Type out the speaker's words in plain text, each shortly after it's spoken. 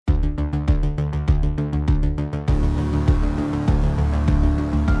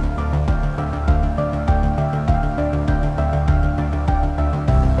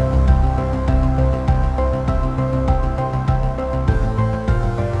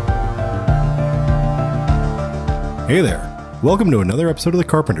Hey there. Welcome to another episode of The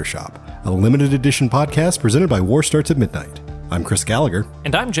Carpenter Shop, a limited edition podcast presented by War Starts at Midnight. I'm Chris Gallagher.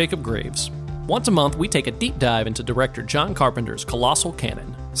 And I'm Jacob Graves. Once a month, we take a deep dive into director John Carpenter's colossal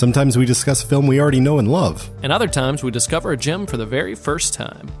canon. Sometimes we discuss a film we already know and love. And other times, we discover a gem for the very first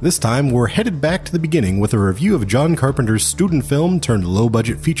time. This time, we're headed back to the beginning with a review of John Carpenter's student film turned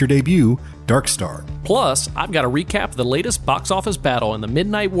low-budget feature debut, Dark Star. Plus, I've got to recap the latest box office battle in the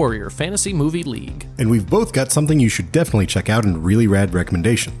Midnight Warrior Fantasy Movie League. And we've both got something you should definitely check out and really rad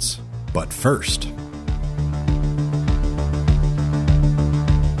recommendations. But first...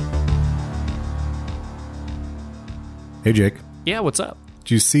 Hey, Jake. Yeah, what's up?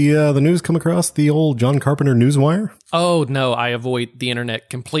 Did you see the news come across the old John Carpenter newswire? Oh, no, I avoid the internet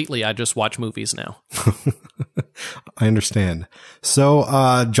completely. I just watch movies now. I understand.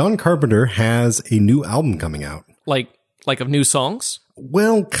 So, John Carpenter has a new album coming out. Like of new songs?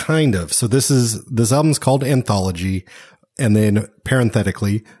 Well, kind of. So this album's called Anthology, and then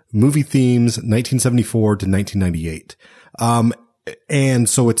parenthetically, movie themes 1974 to 1998. And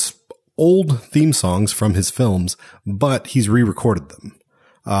so it's old theme songs from his films, but he's re-recorded them.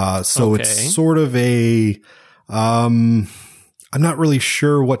 So Okay. It's sort of I'm not really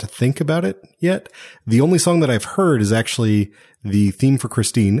sure what to think about it yet. The only song that I've heard is actually the theme for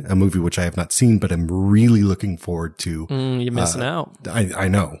Christine, a movie which I have not seen, but I'm really looking forward to. You're missing out. I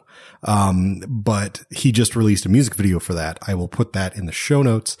know. But he just released a music video for that. I will put that in the show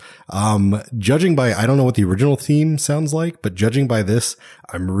notes. Judging by, I don't know what the original theme sounds like, but judging by this,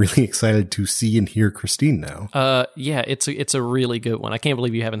 I'm really excited to see and hear Christine now. Yeah, it's a really good one. I can't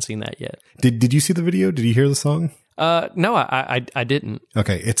believe you haven't seen that yet. Did you see the video? Did you hear the song? No, I didn't.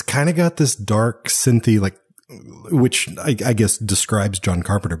 Okay. It's kind of got this dark synthy, which I guess describes John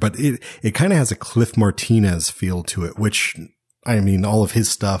Carpenter, but it kind of has a Cliff Martinez feel to it, which, I mean, all of his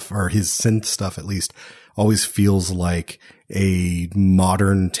stuff, or his synth stuff at least, always feels like a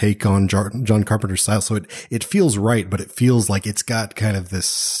modern take on John Carpenter's style. So it feels right, but it feels like it's got kind of this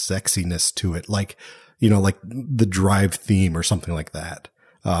sexiness to it, like the Drive theme or something like that.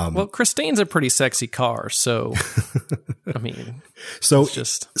 Well, Christine's a pretty sexy car, so I mean, so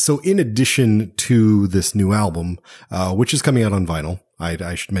in addition to this new album, which is coming out on vinyl,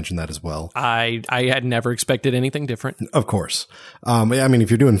 I should mention that as well. I had never expected anything different. Of course. I mean, if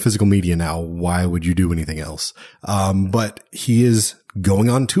you're doing physical media now, why would you do anything else? But he is going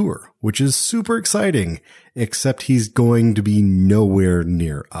on tour, which is super exciting, except he's going to be nowhere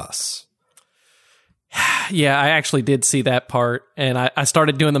near us. Yeah, I actually did see that part, and I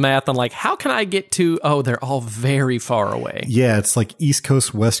started doing the math on how can I get to, they're all very far away. Yeah, it's like East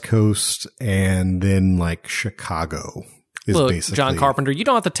Coast, West Coast, and then Chicago is Look, basically. John Carpenter, you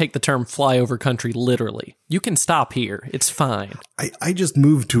don't have to take the term flyover country literally. You can stop here. It's fine. I just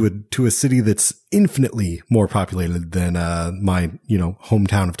moved to a city that's infinitely more populated than my,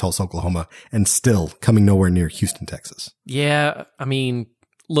 hometown of Tulsa, Oklahoma, and still coming nowhere near Houston, Texas. Yeah, I mean,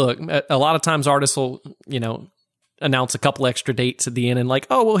 look, a lot of times artists will, announce a couple extra dates at the end and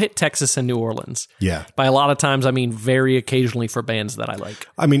we'll hit Texas and New Orleans. Yeah. By a lot of times, I mean very occasionally for bands that I like.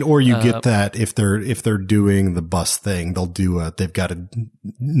 I mean, or you get that if they're doing the bus thing, they've got a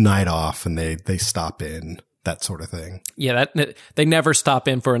night off and they stop in, that sort of thing. Yeah, they never stop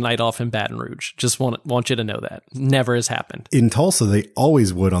in for a night off in Baton Rouge. Just want you to know that. Never has happened. In Tulsa, they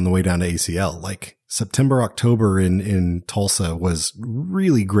always would on the way down to ACL. September, October in Tulsa was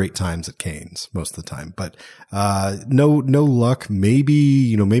really great times at Cane's most of the time, but, no luck.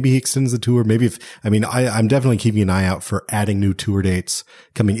 Maybe, maybe he extends the tour. Maybe I'm definitely keeping an eye out for adding new tour dates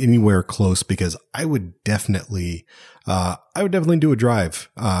coming anywhere close, because I would definitely do a drive,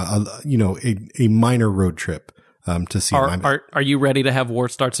 a minor road trip, to see. Are you ready to have War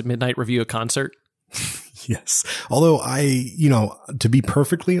Starts at Midnight review a concert? Yes. Although to be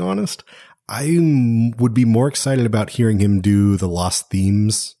perfectly honest, I would be more excited about hearing him do the Lost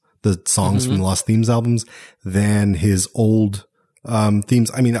Themes, the songs from the Lost Themes albums, than his old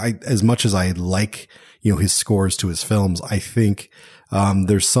themes. I mean, as much as I like, his scores to his films, I think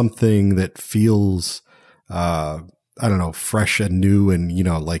there's something that feels I don't know, fresh and new, and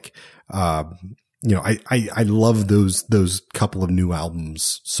I love those couple of new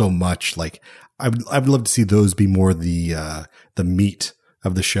albums so much. I'd love to see those be more the meat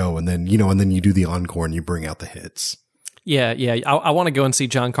of the show, and then you do the encore and you bring out the hits. Yeah. I want to go and see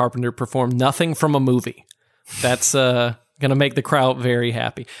John Carpenter perform Nothing from a Movie. That's going to make the crowd very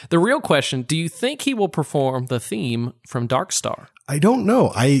happy. The real question, do you think he will perform the theme from Dark Star? I don't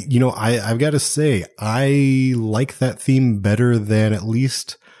know. I've got to say, I like that theme better than at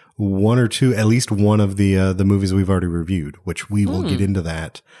least one or two, at least one of the movies we've already reviewed, which we will get into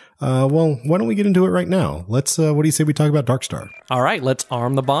that. Well, why don't we get into it right now? Let's, what do you say we talk about Dark Star? All right, let's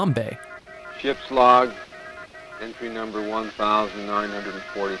arm the bomb bay. Ship's log, entry number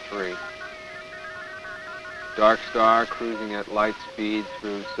 1943. Dark Star cruising at light speed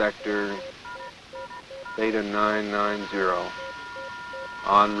through sector Theta 990,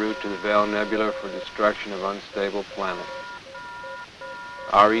 en route to the Vale Nebula for destruction of unstable planet.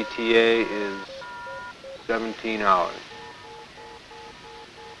 Our ETA is 17 hours.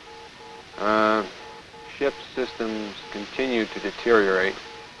 Ship systems continue to deteriorate.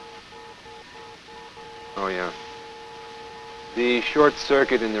 Oh yeah. The short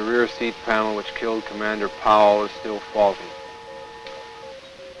circuit in the rear seat panel which killed Commander Powell is still faulty.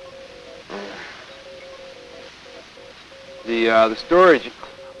 The storage...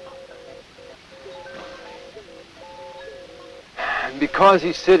 Because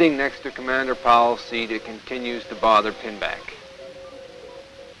he's sitting next to Commander Powell's seat, it continues to bother Pinback.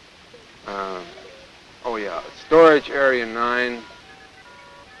 Oh yeah, storage area 9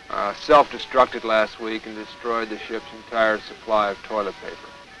 self-destructed last week and destroyed the ship's entire supply of toilet paper.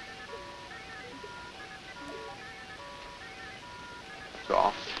 That's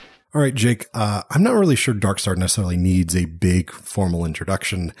all. All right, Jake, I'm not really sure Dark Star necessarily needs a big formal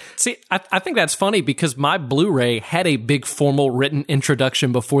introduction. See, I think that's funny because my Blu-ray had a big formal written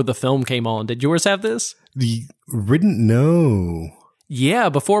introduction before the film came on. Did yours have this? The written? No. Yeah,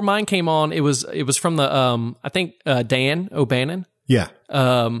 before mine came on, it was from the, I think, Dan O'Bannon. Yeah.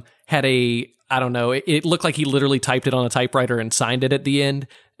 Had a, I don't know, it looked like he literally typed it on a typewriter and signed it at the end.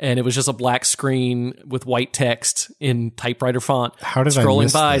 And it was just a black screen with white text in typewriter font. How did I scrolling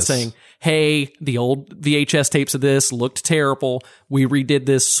miss by this? saying, hey, the old VHS tapes of this looked terrible. We redid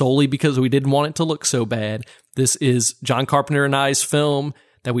this solely because we didn't want it to look so bad. This is John Carpenter and I's film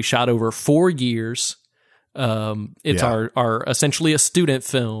that we shot over 4 years. It's our essentially a student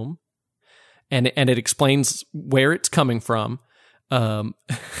film. And it explains where it's coming from. And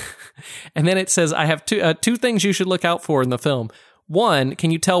then it says, I have two things you should look out for in the film. 1,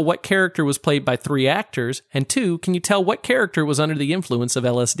 can you tell what character was played by 3 actors? And 2, can you tell what character was under the influence of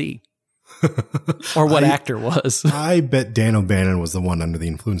LSD? Or what actor was? I bet Dan O'Bannon was the one under the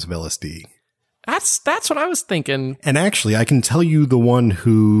influence of LSD. That's what I was thinking. And actually, I can tell you the one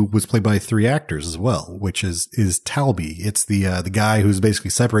who was played by 3 actors as well, which is Talby. It's the guy who's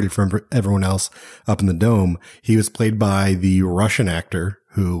basically separated from everyone else up in the dome. He was played by the Russian actor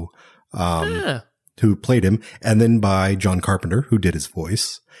who played him, and then by John Carpenter, who did his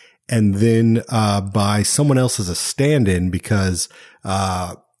voice, and then by someone else as a stand-in because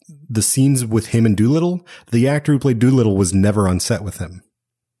the scenes with him and Doolittle, the actor who played Doolittle was never on set with him.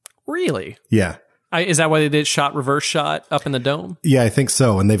 Really? Yeah. Is that why they did reverse shot up in the dome? Yeah, I think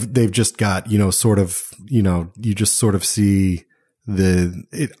so. And they've just got, you just sort of see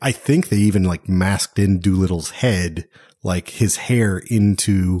I think they even like masked in Doolittle's head, like his hair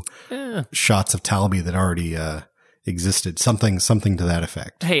into shots of Talby that already existed. Something to that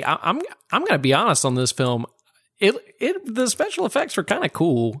effect. Hey, I'm going to be honest on this film. The special effects were kind of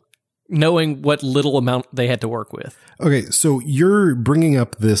cool, knowing what little amount they had to work with. Okay, so you're bringing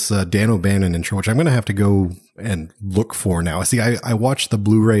up this Dan O'Bannon intro, which I'm going to have to go and look for now. See, I watched the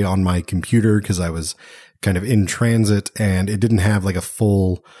Blu-ray on my computer because I was kind of in transit and it didn't have like a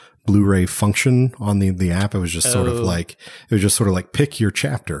full Blu-ray function on the app. It was just sort of like pick your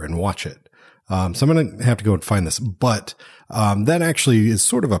chapter and watch it. So I'm going to have to go and find this, but that actually is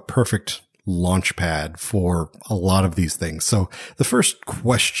sort of a perfect launch pad for a lot of these things. So the first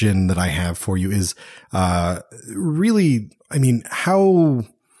question that I have for you is, really, I mean, how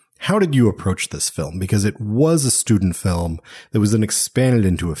did you approach this film? Because it was a student film that was then expanded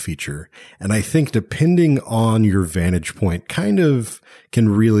into a feature. And I think depending on your vantage point kind of can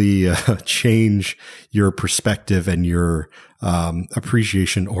really change your perspective and your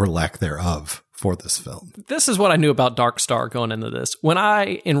appreciation or lack thereof for this film. This is what I knew about Dark Star going into this. When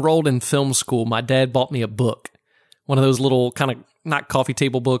I enrolled in film school, my dad bought me a book, one of those little kind of not coffee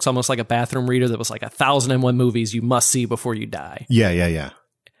table books, almost like a bathroom reader that was like 1,001 movies you must see before you die. Yeah.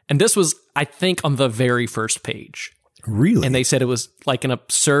 And this was, I think, on the very first page. Really? And they said it was like an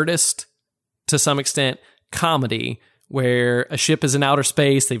absurdist, to some extent, comedy where a ship is in outer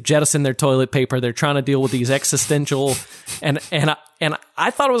space, they've jettisoned their toilet paper, they're trying to deal with these existential, and I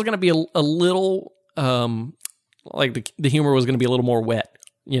thought it was going to be a little, like the humor was going to be a little more wet,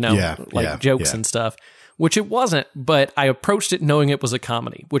 jokes and stuff, which it wasn't, but I approached it knowing it was a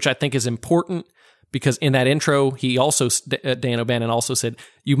comedy, which I think is important because in that intro, Dan O'Bannon also said,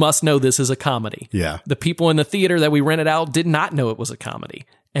 you must know this is a comedy. Yeah. The people in the theater that we rented out did not know it was a comedy.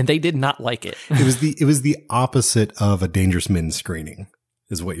 and they did not like it. It was the opposite of a Dangerous Men screening,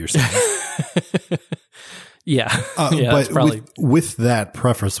 is what you're saying. Yeah. Yeah, but probably with that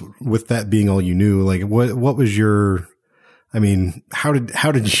preface, with that being all you knew, like what was your, I mean, how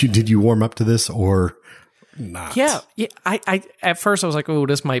did you warm up to this or not? Yeah. I at first I was like, oh,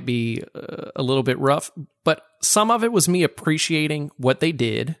 this might be a little bit rough, but some of it was me appreciating what they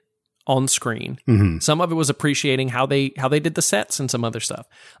did on screen. Mm-hmm. Some of it was appreciating how they did the sets and some other stuff.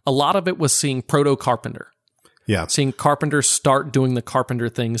 A lot of it was seeing Proto Carpenter. Yeah. Seeing Carpenter start doing the Carpenter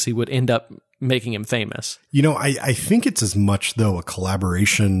things, he would end up making him famous. You know, I think it's as much, though, a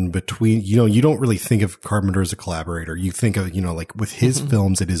collaboration between, you know, you don't really think of Carpenter as a collaborator. You think of, you know, like with his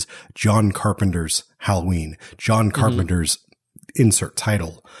films, it is John Carpenter's Halloween, John Carpenter's insert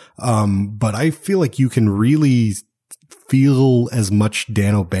title. But I feel like you can really feel as much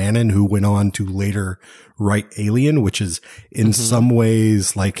Dan O'Bannon, who went on to later write Alien, which is in some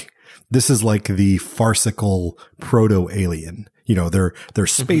ways like, this is like the farcical proto-Alien. You know, they're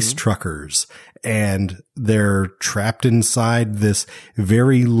space truckers and they're trapped inside this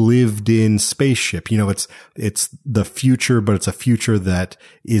very lived in spaceship. You know, it's the future, but it's a future that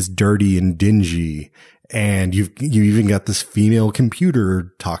is dirty and dingy. And you even got this female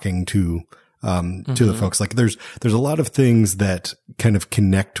computer talking to the folks. Like there's a lot of things that kind of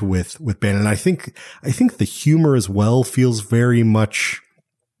connect with Bannon. And I think the humor as well feels very much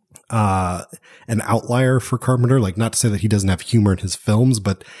an outlier for Carpenter. Like, not to say that he doesn't have humor in his films,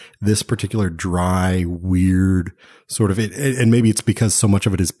 but this particular dry, weird sort of it, and maybe it's because so much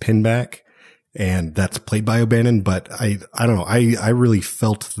of it is Pinback and that's played by O'Bannon, but I don't know. I really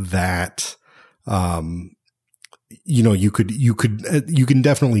felt that, you know, you can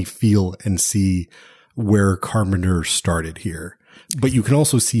definitely feel and see where Carpenter started here, but you can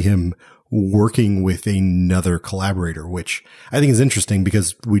also see him working with another collaborator, which I think is interesting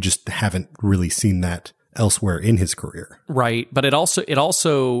because we just haven't really seen that elsewhere in his career. Right. But it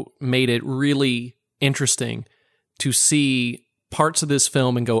also made it really interesting to see parts of this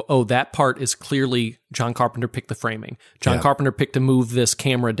film and go, oh, that part is clearly John Carpenter picked the framing. John Carpenter picked to move this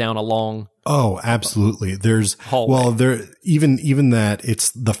camera down a long absolutely. There's hallway. Well, there even that it's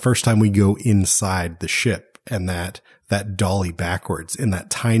the first time we go inside the ship and that dolly backwards in that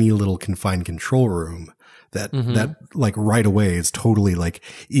tiny little confined control room that like right away is totally like,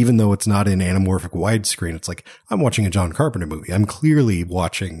 even though it's not in anamorphic widescreen, it's like, I'm watching a John Carpenter movie. I'm clearly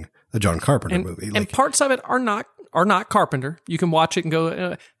watching a John Carpenter movie. And parts of it are not Carpenter. You can watch it and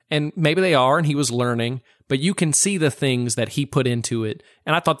go, and maybe they are, and he was learning, but you can see the things that he put into it.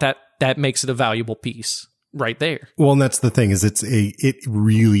 And I thought that makes it a valuable piece right there. Well, and that's the thing is it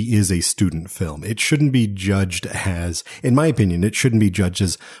really is a student film. It shouldn't be judged as, in my opinion, it shouldn't be judged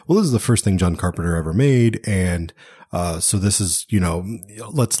as, well, this is the first thing John Carpenter ever made. And, so this is, you know,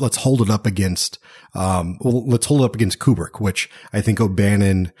 let's hold it up against, let's hold it up against Kubrick, which I think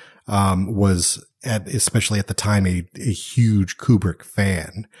O'Bannon, was especially at the time, a huge Kubrick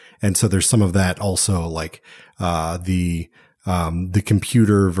fan. And so there's some of that also, like, the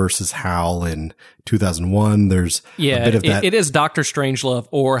computer versus Hal in 2001. There's a bit of that. It is Dr. Strangelove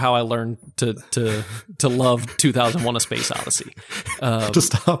or How I Learned to Love 2001: A Space Odyssey. To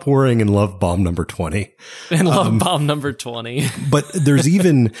stop worrying and love bomb number 20. And love bomb number 20. But there's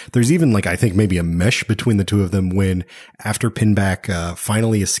even like, I think maybe a mesh between the two of them when after Pinback,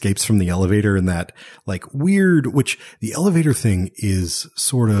 finally escapes from the elevator and that like weird, which the elevator thing is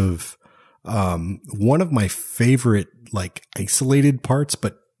sort of, one of my favorite like isolated parts,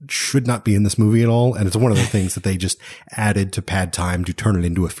 but should not be in this movie at all. And it's one of the things that they just added to pad time to turn it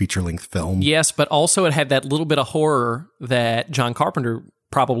into a feature length film. Yes, but also it had that little bit of horror that John Carpenter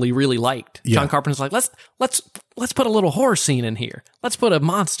probably really liked. Yeah. John Carpenter's like, let's put a little horror scene in here. Let's put a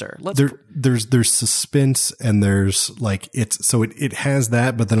monster. There's suspense and there's like, it has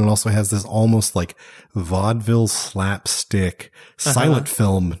that, but then it also has this almost like vaudeville slapstick silent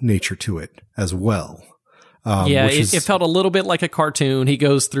film nature to it as well. It felt a little bit like a cartoon. He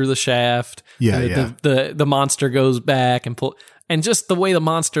goes through the shaft. The monster goes back and just the way the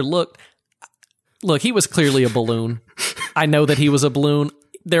monster looked. Look, he was clearly a balloon. I know that he was a balloon.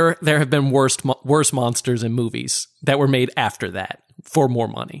 There have been worse monsters in movies that were made after that for more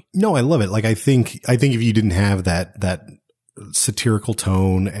money. No, I love it. Like I think if you didn't have that satirical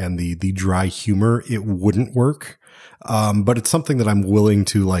tone and the dry humor, it wouldn't work. But it's something that I'm willing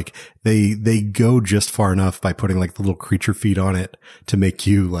to like, they go just far enough by putting like the little creature feet on it to make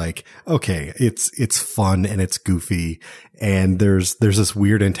you like, okay, it's fun and it's goofy. And there's this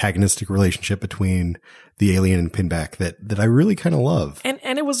weird antagonistic relationship between the alien and Pinback that I really kind of love. And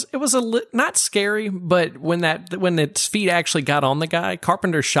it was not scary, but when its feet actually got on the guy,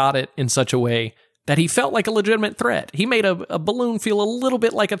 Carpenter shot it in such a way that he felt like a legitimate threat. He made a balloon feel a little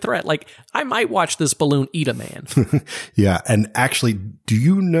bit like a threat. Like, I might watch this balloon eat a man. Yeah. And actually, do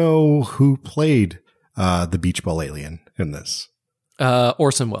you know who played the beach ball alien in this?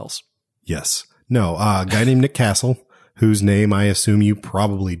 Orson Welles. Yes. No, a guy named Nick Castle, whose name I assume you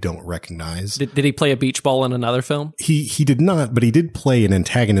probably don't recognize. Did he play a beach ball in another film? He did not, but he did play an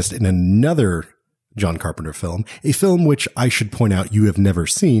antagonist in another John Carpenter film, a film which I should point out you have never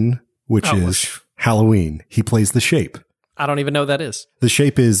seen, which is Halloween. He plays the Shape. I don't even know what that is. The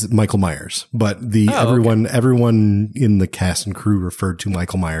Shape is Michael Myers, but everyone in the cast and crew referred to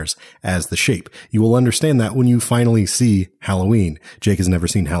Michael Myers as the Shape. You will understand that when you finally see Halloween. Jake has never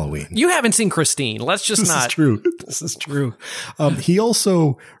seen Halloween. You haven't seen Christine. Let's just not. This is true. This is true. He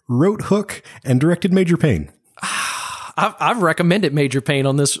also wrote Hook and directed Major Payne. I've recommended Major Payne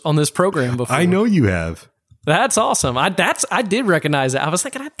on this program before. I know you have. That's awesome. I did recognize it. I was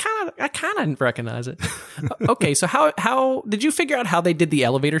thinking, I kind of recognize it. Okay, so how did you figure out how they did the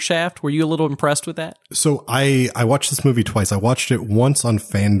elevator shaft? Were you a little impressed with that? So I watched this movie twice. I watched it once on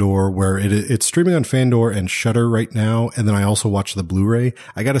Fandor, where it's streaming on Fandor and Shudder right now, and then I also watched the Blu-ray.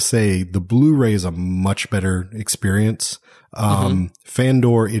 I got to say, the Blu-ray is a much better experience.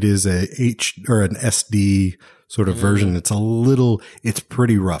 Fandor, it is an SD sort of version. It's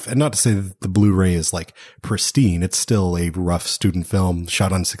pretty rough. And not to say that the Blu-ray is like pristine. It's still a rough student film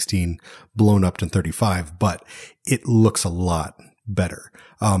shot on 16, blown up to 35, but it looks a lot better.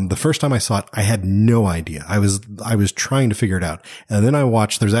 The first time I saw it, I had no idea. I was trying to figure it out. And then I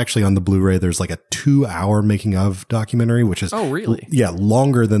watched, there's actually on the Blu-ray, there's like a 2-hour making of documentary, which is, oh, really? Yeah,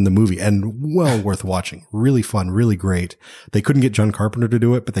 longer than the movie and well worth watching. Really fun, really great. They couldn't get John Carpenter to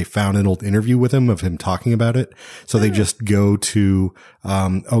do it, but they found an old interview with him of him talking about it. So they just go to,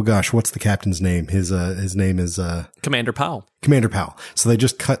 oh gosh, what's the captain's name? His name is, Commander Powell. Commander Powell. So they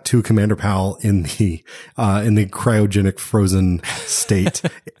just cut to Commander Powell in the cryogenic frozen state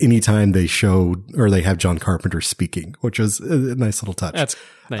anytime they show or they have John Carpenter speaking, which is a nice little touch. That's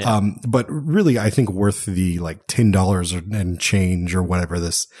nice. But really, I think worth the like $10 and change or whatever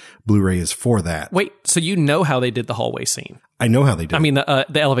this Blu-ray is for that. Wait, so you know how they did the hallway scene? I know how they did. I mean,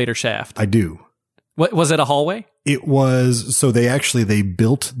 the elevator shaft. I do. What was it? A hallway? It was, so they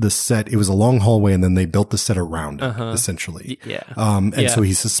built the set. It was a long hallway and then they built the set around it, essentially. Yeah. So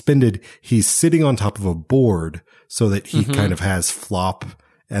he's suspended, he's sitting on top of a board so that he kind of has flop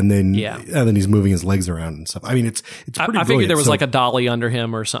and then he's moving his legs around and stuff. I mean, it's pretty I figured there was like a dolly under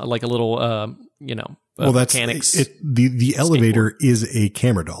him or something, like a little, mechanics. The elevator is a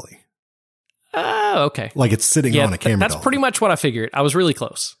camera dolly. Oh, okay. Like it's sitting on a camera dolly. That's pretty much what I figured. I was really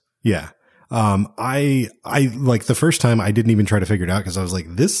close. Yeah. I like the first time I didn't even try to figure it out because I was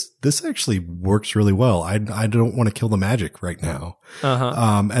like, this actually works really well. I don't want to kill the magic right now.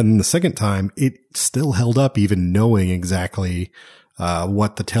 And the second time it still held up even knowing exactly,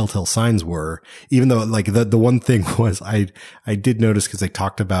 what the telltale signs were, even though like the one thing was I did notice because they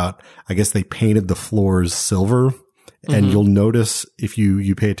talked about, I guess they painted the floors silver and you'll notice if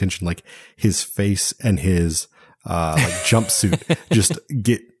you pay attention, like his face and his, like jumpsuit just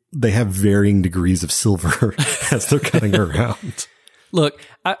they have varying degrees of silver as they're cutting around. Look,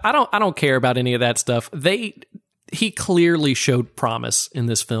 I don't care about any of that stuff. He clearly showed promise in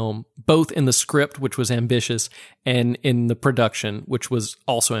this film, both in the script, which was ambitious, and in the production, which was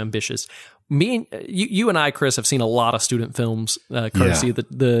also ambitious. You and I, Chris, have seen a lot of student films, courtesy of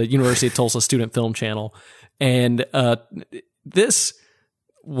the University of Tulsa Student Film Channel, and this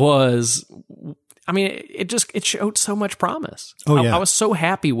was. I mean, it showed so much promise. Oh, yeah. I was so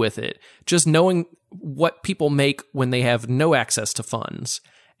happy with it. Just knowing what people make when they have no access to funds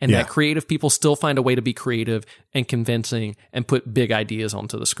and that creative people still find a way to be creative and convincing and put big ideas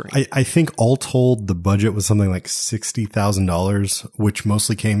onto the screen. I think all told, the budget was something like $60,000, which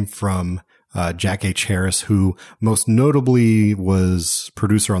mostly came from Jack H. Harris, who most notably was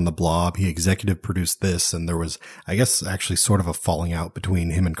producer on The Blob. He executive produced this, and there was, I guess, actually sort of a falling out between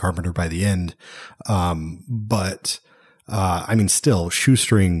him and Carpenter by the end. I mean, still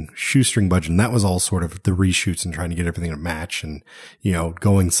shoestring budget. And that was all sort of the reshoots and trying to get everything to match and,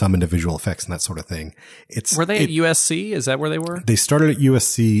 going some into visual effects and that sort of thing. Were they at USC? Is that where they were? They started at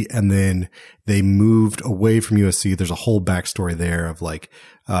USC and then they moved away from USC. There's a whole backstory there of like,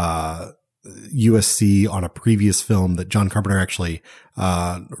 USC on a previous film that John Carpenter actually,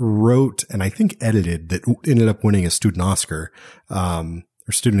 wrote and I think edited that ended up winning a student Oscar,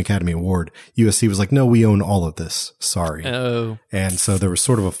 or Student Academy Award. USC was like, no, we own all of this. Sorry. Oh. And so there was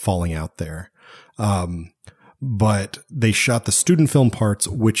sort of a falling out there. But they shot the student film parts,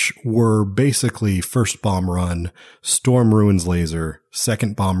 which were basically first bomb run, storm ruins laser,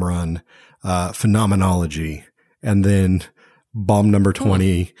 second bomb run, phenomenology, and then bomb number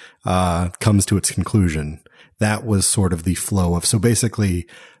 20, comes to its conclusion. That was sort of the flow of, so basically,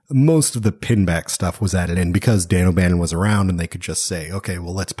 most of the pinback stuff was added in because Dan O'Bannon was around and they could just say, okay,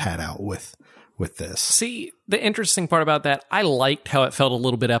 well, let's pad out with this. See, the interesting part about that, I liked how it felt a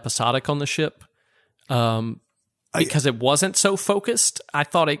little bit episodic on the ship. Because it wasn't so focused. I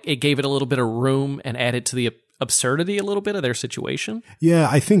thought it gave it a little bit of room and added to the absurdity a little bit of their situation. Yeah,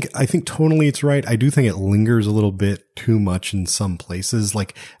 I think tonally it's right. I do think it lingers a little bit too much in some places.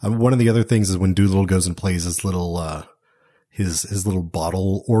 Like one of the other things is when Doolittle goes and plays his little, his little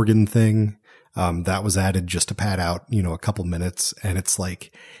bottle organ thing. That was added just to pad out, a couple minutes. And it's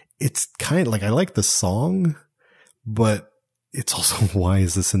like, it's kind of like, I like the song, but it's also, why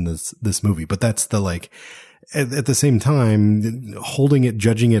is this in this movie? But that's the like, at the same time,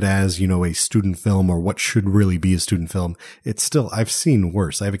 judging it as, a student film or what should really be a student film, it's still, I've seen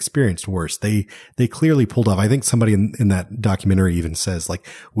worse. I've experienced worse. They clearly pulled off. I think somebody in that documentary even says, like,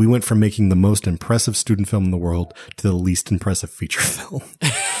 we went from making the most impressive student film in the world to the least impressive feature film.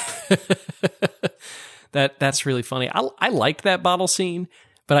 That's really funny. I like that bottle scene.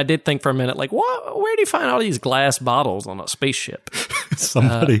 But I did think for a minute, like, where do you find all these glass bottles on a spaceship?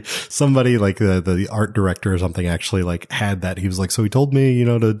 Somebody like the art director or something actually like had that. He was like, so he told me,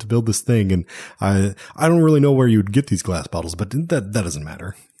 to build this thing. And I don't really know where you'd get these glass bottles, but that doesn't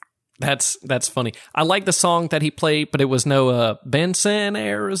matter. That's funny. I like the song that he played, but it was no, Benson,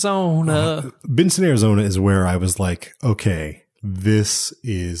 Arizona. Benson, Arizona is where I was like, okay, this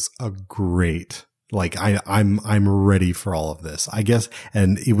is a great, like, I'm ready for all of this, I guess.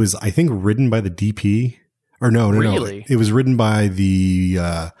 And it was, I think, written by the DP. Or no. Really? It was written by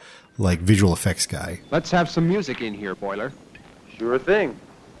the, visual effects guy. Let's have some music in here, Boiler. Sure thing.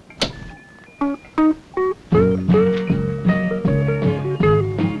 I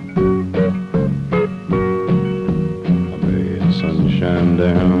made sunshine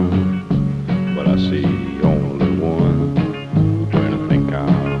down, but I see only one. When I think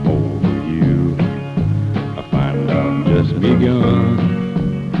I'm over you, I find I've just begun.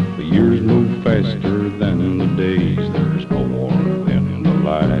 The years move faster than the days. There's more than the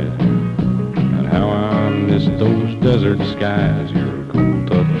light. And how I miss those desert skies, your cool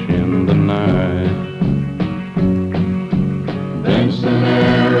touch in the night. Benson,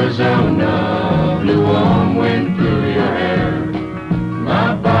 Arizona, blue warm wind through your hair.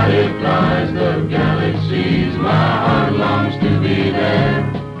 My body flies the galaxies, my heart longs to be there.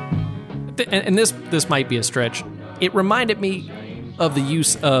 And this might be a stretch. It reminded me of the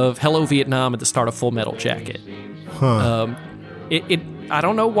use of Hello Vietnam at the start of Full Metal Jacket. Huh. I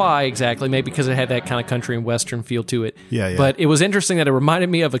don't know why exactly, maybe because it had that kind of country and western feel to it. Yeah. But it was interesting that it reminded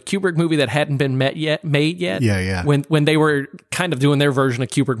me of a Kubrick movie that hadn't been made yet. Yeah. When they were kind of doing their version of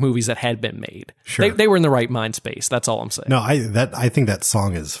Kubrick movies that had been made. Sure. They were in the right mind space. That's all I'm saying. No, I think that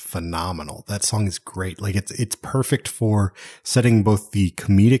song is phenomenal. That song is great. Like it's perfect for setting both the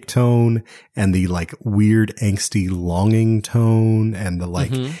comedic tone and the like weird angsty longing tone and the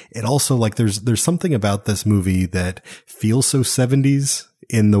like, it also like there's something about this movie that feels so 70s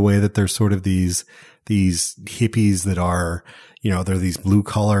in the way that there's sort of these hippies that are, they're these blue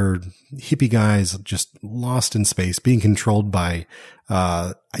collar hippie guys just lost in space being controlled by,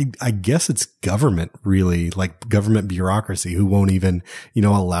 I guess it's government really, like government bureaucracy who won't even,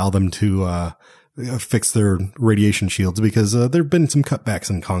 allow them to, fix their radiation shields because there've been some cutbacks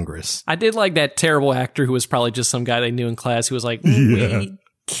in Congress. I did like that terrible actor who was probably just some guy they knew in class who was like, we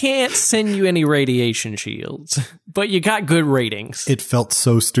can't send you any radiation shields, but you got good ratings. It felt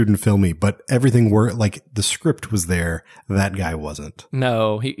so student filmy, but everything were like the script was there. That guy wasn't.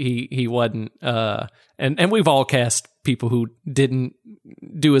 No, he wasn't. And we've all cast people who didn't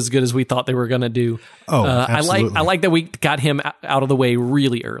do as good as we thought they were going to do. Oh, absolutely. I like that we got him out of the way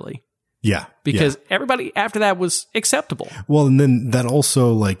really early. Yeah. because everybody after that was acceptable. Well, and then that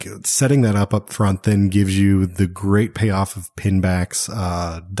also, like, setting that up front then gives you the great payoff of Pinback's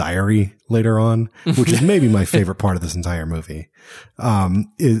diary later on, which is maybe my favorite part of this entire movie.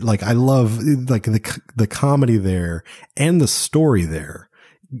 I love, like, the comedy there and the story there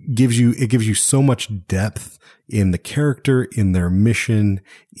gives you so much depth in the character, in their mission,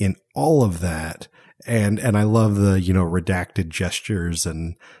 in all of that. And I love the, redacted gestures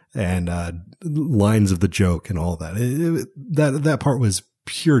and lines of the joke and all that. That part was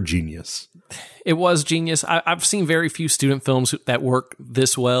pure genius. It was genius. I've seen very few student films that work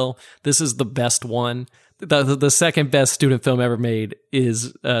this well. This is the best one. The second best student film ever made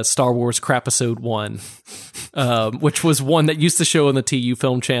is Star Wars Crapisode 1, which was one that used to show on the TU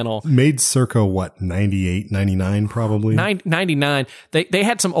Film Channel. Made circa, 98, 99 probably? 99. They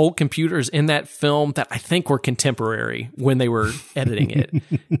had some old computers in that film that I think were contemporary when they were editing it.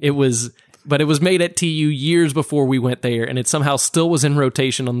 But it was made at TU years before we went there, and it somehow still was in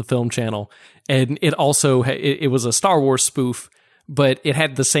rotation on the film channel. And it also, it was a Star Wars spoof, but it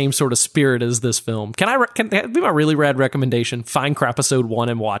had the same sort of spirit as this film. Can that be my really rad recommendation? Find Crapisode 1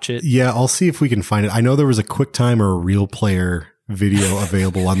 and watch it. Yeah, I'll see if we can find it. I know there was a QuickTime or a Real Player video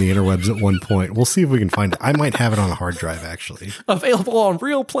available on the interwebs at one point. We'll see if we can find it. I might have it on a hard drive, actually. Available on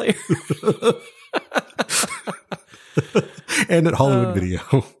Real Player. And at Hollywood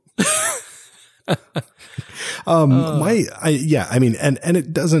Video. And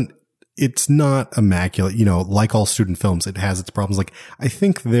it doesn't, it's not immaculate, like all student films, it has its problems. Like, I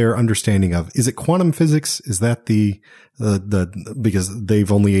think their understanding of, is it quantum physics? Is that because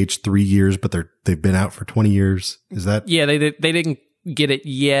they've only aged 3 years, but they've been out for 20 years. Is that? Yeah, they didn't get it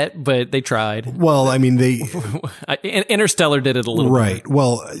yet, but they tried. Well, I mean, Interstellar did it a little bit. Right.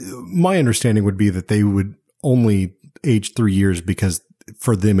 Well, my understanding would be that they would only age 3 years because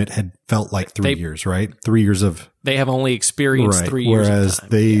for them it had felt like 3 years, right? 3 years of... They have only experienced 3 years Whereas of time.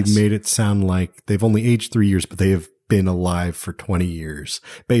 they made it sound like they've only aged 3 years, but they have been alive for 20 years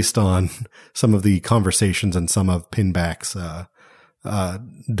based on some of the conversations and some of Pinback's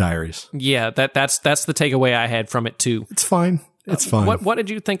diaries. Yeah, that's the takeaway I had from it too. It's fine. It's fine. What did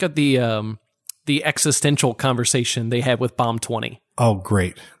you think of the existential conversation they had with Bomb 20? Oh,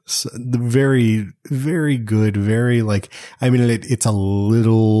 great. So, very, very good. Very it's a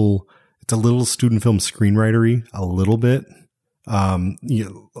little student film screenwritery, a little bit. But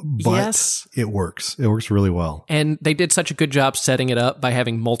yes. It works. It works really well. And they did such a good job setting it up by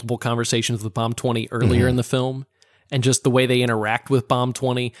having multiple conversations with Bomb 20 earlier in the film. And just the way they interact with Bomb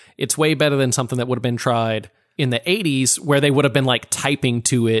 20, it's way better than something that would have been tried in the 80s where they would have been like typing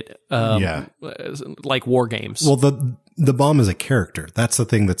to it, like war games. Well, the bomb is a character. That's the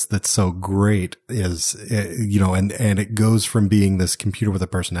thing that's so great is, and it goes from being this computer with a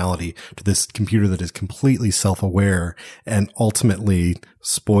personality to this computer that is completely self-aware and ultimately,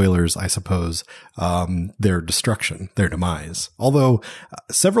 spoilers, I suppose, their destruction, their demise. Although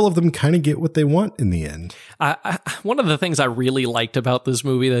several of them kind of get what they want in the end. One of the things I really liked about this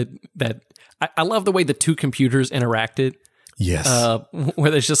movie that I love the way the two computers interacted. Yes.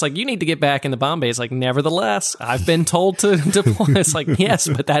 Where it's just like, you need to get back in the bomb bay. It's like, nevertheless, I've been told to deploy. It's like, yes,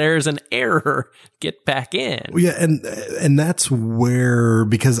 but that is an error. Get back in. Well, yeah. And that's where,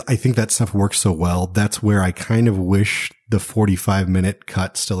 because I think that stuff works so well, that's where I kind of wish the 45-minute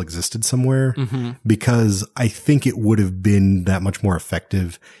cut still existed somewhere, because I think it would have been that much more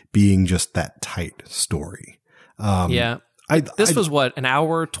effective being just that tight story. Yeah. This was what, an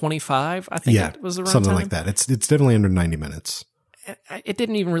hour 25? I think it was around something time? like that. It's definitely under 90 minutes. It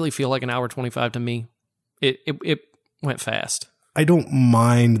didn't even really feel like an hour 25 to me. It went fast. I don't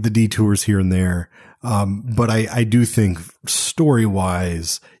mind the detours here and there, but I do think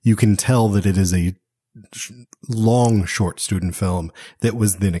story-wise, you can tell that it is a long short student film that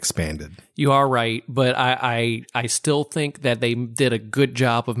was then expanded. You are right, but I still think that they did a good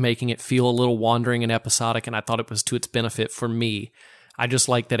job of making it feel a little wandering and episodic, and I thought it was to its benefit for me. I just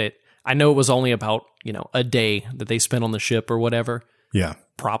like that I know it was only about, a day that they spent on the ship or whatever. Yeah.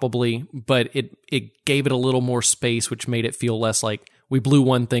 Probably, but it gave it a little more space, which made it feel less like we blew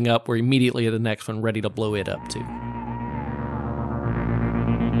one thing up, we're immediately at the next one ready to blow it up too.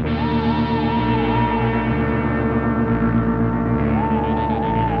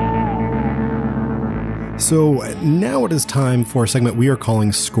 So now it is time for a segment we are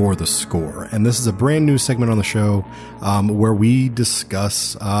calling Score the Score. And this is a brand new segment on the show where we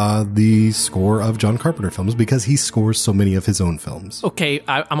discuss the score of John Carpenter films because he scores so many of his own films. Okay,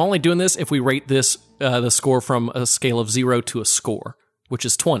 I'm only doing this if we rate this the score from a scale of 0 to a score, which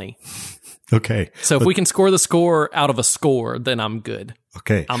is 20. Okay. So if we can score the score out of a score, then I'm good.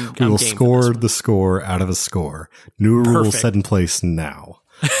 Okay. I'm we will game for score this one. the score out of a score. New rule Perfect. set in place now.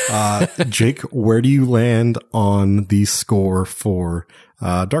 Jake, where do you land on the score for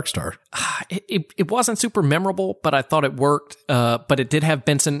Dark Star? It wasn't super memorable, but I thought it worked. But it did have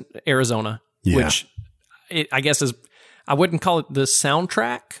Benson, Arizona, which I guess is, I wouldn't call it the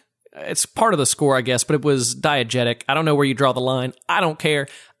soundtrack. It's part of the score, I guess, but it was diegetic. I don't know where you draw the line. I don't care.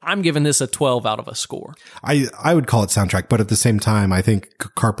 I'm giving this a 12 out of a score. I would call it soundtrack, but at the same time, I think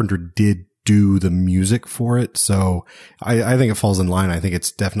Carpenter did do the music for it. So I think it falls in line. I think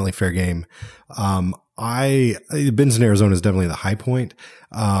it's definitely fair game. Benson, Arizona is definitely the high point.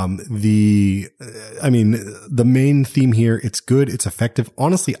 The main theme here, it's good. It's effective.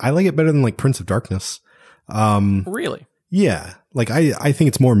 Honestly, I like it better than like Prince of Darkness. Really? Yeah. Like I think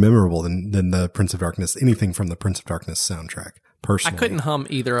it's more memorable than the Prince of Darkness, anything from the Prince of Darkness soundtrack, personally. I couldn't hum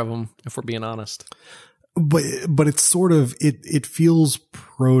either of them, if we're being honest. But it's sort of, it feels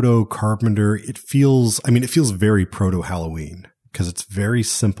proto Carpenter. It feels very proto Halloween because it's very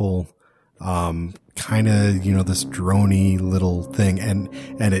simple, kind of, this droney little thing. And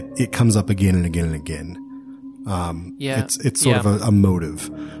it comes up again and again and again. It's sort of a motive.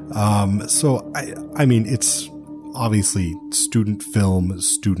 So it's obviously student film,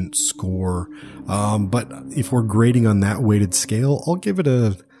 student score. But if we're grading on that weighted scale, I'll give it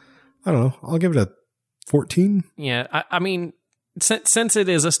a 14. Yeah. I mean, since it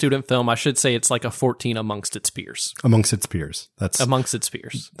is a student film, I should say it's like a 14 amongst its peers. Amongst its peers. That's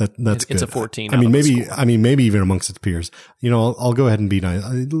good. It's a 14. Maybe even amongst its peers. I'll go ahead and be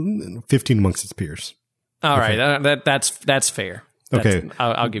 15 amongst its peers. All right. That's fair. Okay.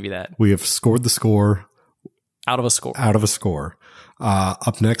 I'll give you that. We have scored the score. Out of a score.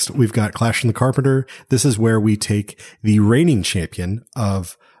 Up next, we've got Clash in the Carpenter. This is where we take the reigning champion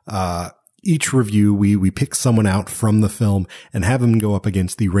of, each review. We pick someone out from the film and have them go up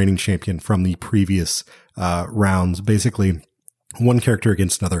against the reigning champion from the previous, rounds. Basically, one character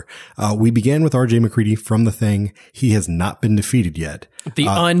against another. We began with RJ McCready from The Thing. He has not been defeated yet. The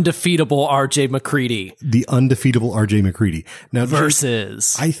undefeatable RJ McCready. The undefeatable RJ McCready. Now,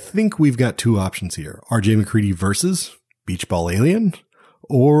 versus. I think we've got two options here. RJ McCready versus Beach Ball Alien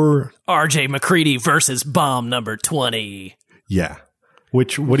or RJ McCready versus Bomb Number 20. Yeah. What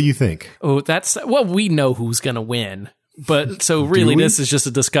do you think? Oh, we know who's going to win. But so really this is just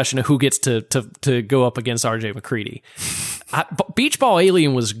a discussion of who gets to go up against RJ McCready. Beach Ball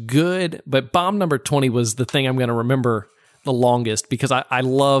Alien was good, but Bomb Number 20 was the thing I'm going to remember the longest because I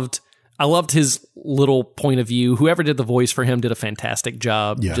loved his little point of view. Whoever did the voice for him did a fantastic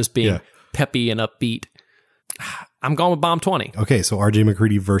job, just being peppy and upbeat. I'm going with Bomb 20. Okay, so RJ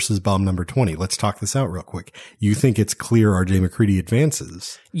McCready versus Bomb Number 20. Let's talk this out real quick. You think it's clear RJ McCready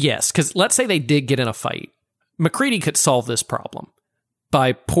advances? Yes, because let's say they did get in a fight. McCready could solve this problem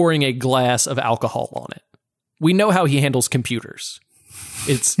by pouring a glass of alcohol on it. We know how he handles computers.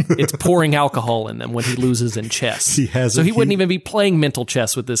 It's pouring alcohol in them when he loses in chess. He wouldn't even be playing mental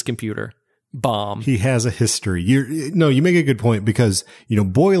chess with this computer. Bomb. He has a history. You make a good point because,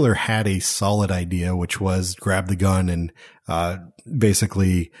 Boiler had a solid idea, which was grab the gun and,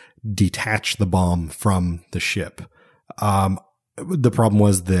 basically detach the bomb from the ship. The problem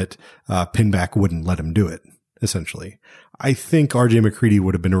was that, Pinback wouldn't let him do it, essentially. I think RJ McCready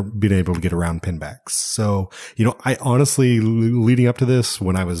would have been able to get around Pinbacks. So, I honestly, leading up to this,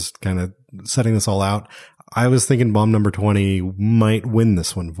 when I was kind of setting this all out, I was thinking Bomb Number 20 might win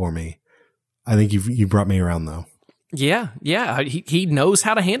this one for me. I think you brought me around though. Yeah. He knows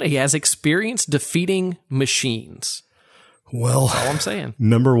how to handle it. He has experience defeating machines. Well, that's all I'm saying.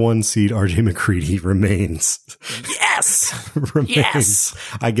 Number 1 seed RJ McCready remains. Yes. Yes.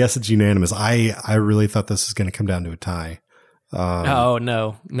 I guess it's unanimous. I really thought this was going to come down to a tie. Oh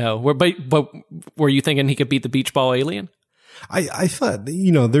no. But were you thinking he could beat the Beach Ball Alien? I thought,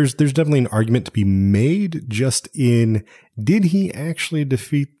 there's definitely an argument to be made just in, did he actually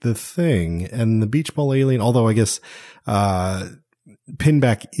defeat the Thing and the Beach Ball Alien? Although I guess,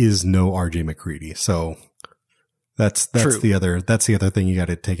 Pinback is no RJ McCready. So that's the other thing you got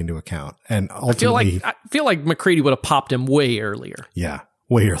to take into account. And ultimately, I feel like McCready would have popped him way earlier. Yeah.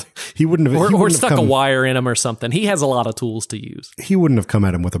 Way early. He wouldn't have, or stuck a wire in him or something. He has a lot of tools to use. He wouldn't have come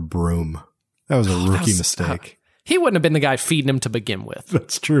at him with a broom. That was a rookie mistake. He wouldn't have been the guy feeding him to begin with.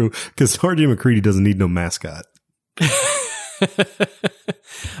 That's true, because RJ McCready doesn't need no mascot.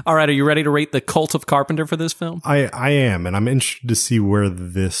 All right, are you ready to rate the Cult of Carpenter for this film? I am, and I'm interested to see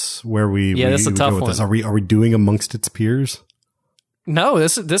this is a tough one. This. Are we doing amongst its peers? No,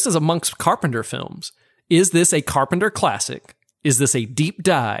 this is amongst Carpenter films. Is this a Carpenter classic? Is this a deep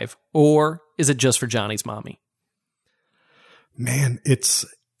dive, or is it just for Johnny's mommy? Man, it's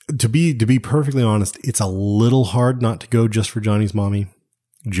to be perfectly honest, it's a little hard not to go just for Johnny's mommy,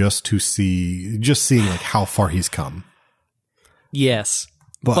 just seeing like how far he's come. Yes,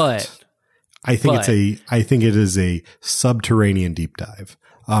 but I think it is a subterranean deep dive.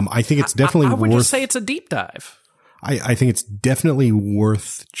 I think it's definitely I would worth, just say it's a deep dive. I think it's definitely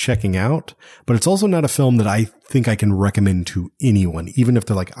worth checking out, but it's also not a film that I think I can recommend to anyone, even if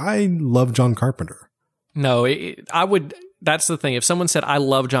they're like, I love John Carpenter. No, I would. That's the thing. If someone said, I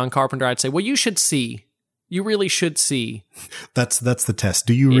love John Carpenter, I'd say, well, you should see. You really should see. That's the test.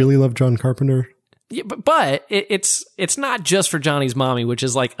 Do you really love John Carpenter? Yeah, but it's not just for Johnny's mommy, which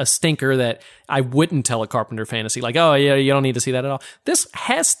is like a stinker that I wouldn't tell a Carpenter fantasy. Like, oh yeah, you don't need to see that at all. This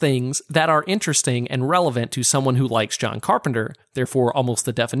has things that are interesting and relevant to someone who likes John Carpenter. Therefore, almost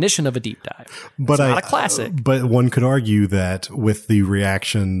the definition of a deep dive. But it's not a classic. But one could argue that with the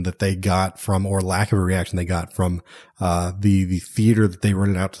reaction that they got from, or lack of a reaction they got from, the theater that they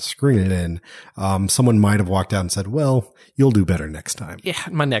rented out to screen it in, someone might have walked out and said, well, you'll do better next time. Yeah,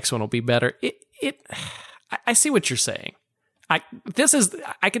 my next one will be better. I see what you're saying. I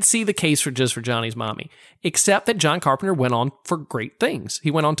could see the case for Johnny's mommy, except that John Carpenter went on for great things. He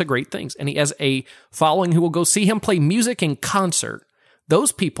went on to great things, and he has a following who will go see him play music in concert.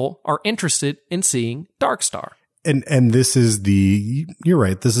 Those people are interested in seeing Dark Star. And this is you're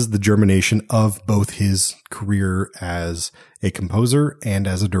right. This is the germination of both his career as a composer and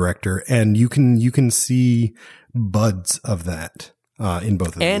as a director. And you can see buds of that. In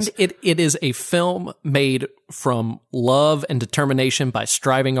both of these. And it is a film made from love and determination by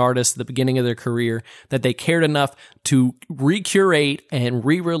striving artists at the beginning of their career that they cared enough to recurate and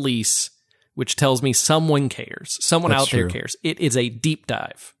re-release, which tells me someone cares. Someone That's out true. there cares. It is a deep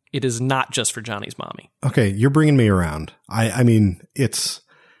dive. It is not just for Johnny's mommy. Okay, you're bringing me around. I mean, it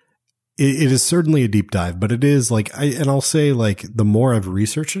is certainly a deep dive, but it is like, I'll say, like, the more I've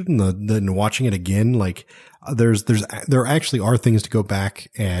researched it and then watching it again, like, there actually are things to go back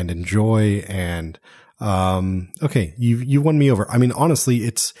and enjoy. And, okay, you won me over. I mean, honestly,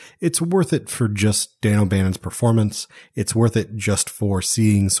 it's worth it for just Dan O'Bannon's performance. It's worth it just for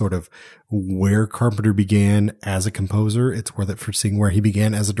seeing sort of where Carpenter began as a composer. It's worth it for seeing where he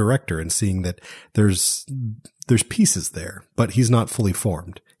began as a director and seeing that there's pieces there, but he's not fully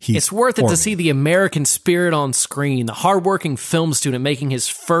formed. It's worth it to see the American spirit on screen, the hardworking film student making his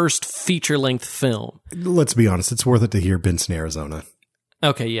first feature-length film. Let's be honest, it's worth it to hear Benson, Arizona.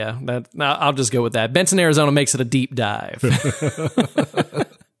 Okay, yeah, I'll just go with that. Benson, Arizona makes it a deep dive.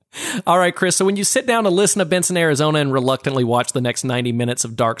 All right, Chris, so when you sit down to listen to Benson, Arizona and reluctantly watch the next 90 minutes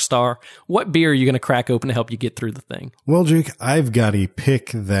of Dark Star, what beer are you going to crack open to help you get through the thing? Well, Jake, I've got a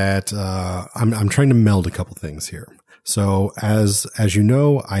pick that I'm trying to meld a couple things here. So as you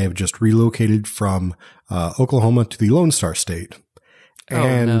know, I have just relocated from Oklahoma to the Lone Star State.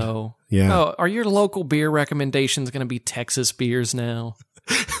 And, oh, no. Yeah. Oh, are your local beer recommendations going to be Texas beers now?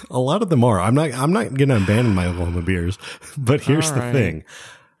 A lot of them are. I'm not going to abandon my Oklahoma beers, but here's the thing.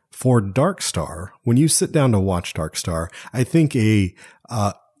 For Dark Star, when you sit down to watch Dark Star, I think a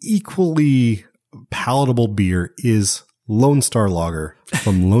equally palatable beer is Lone Star Lager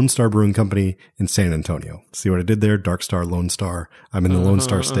from Lone Star Brewing Company in San Antonio. See what I did there? Dark Star, Lone Star. I'm in the Lone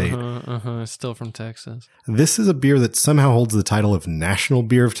Star State. Still from Texas. This is a beer that somehow holds the title of National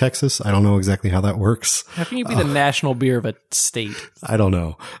Beer of Texas. I don't know exactly how that works. How can you be the national beer of a state? I don't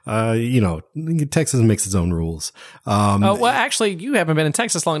know. Texas makes its own rules. Well, actually, you haven't been in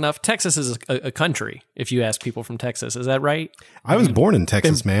Texas long enough. Texas is a country, if you ask people from Texas. Is that right? I was born in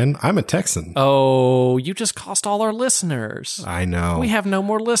Texas, man. I'm a Texan. Oh, you just cost all our listeners. I know. We have no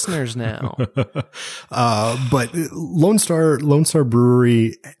more listeners now. But Lone Star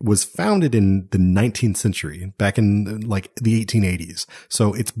Brewery was founded in the 19th century, back in like the 1880s.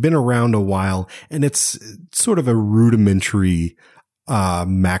 So it's been around a while, and it's sort of a rudimentary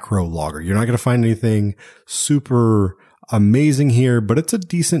macro lager. You're not going to find anything super amazing here, but it's a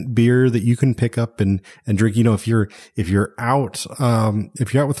decent beer that you can pick up and drink. You know, if you're out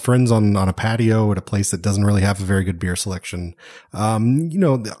with friends on a patio at a place that doesn't really have a very good beer selection, I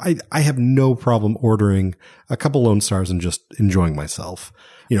have no problem ordering a couple Lone Stars and just enjoying myself.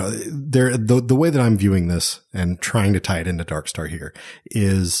 You know, the way that I'm viewing this and trying to tie it into Dark Star here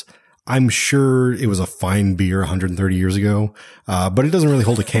is, I'm sure it was a fine beer 130 years ago, but it doesn't really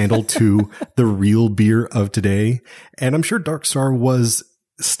hold a candle to the real beer of today. And I'm sure Dark Star was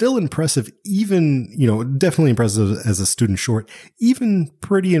still impressive, even, definitely impressive as a student short, even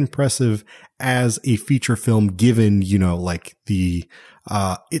pretty impressive as a feature film, given,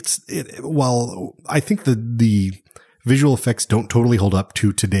 while I think the visual effects don't totally hold up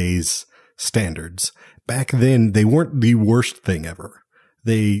to today's standards. Back then, they weren't the worst thing ever.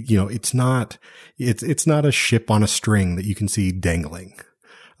 It's not a ship on a string that you can see dangling.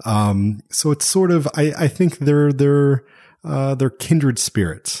 So it's sort of, I think they're kindred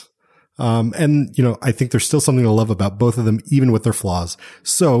spirits. I think there's still something to love about both of them, even with their flaws.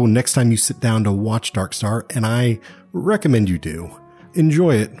 So next time you sit down to watch Dark Star, and I recommend you do,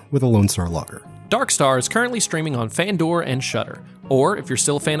 enjoy it with a Lone Star Lager. Dark Star is currently streaming on Fandor and Shudder. Or, if you're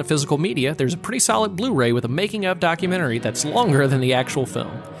still a fan of physical media, there's a pretty solid Blu-ray with a making-of documentary that's longer than the actual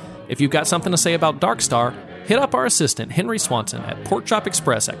film. If you've got something to say about Dark Star, hit up our assistant, Henry Swanson, at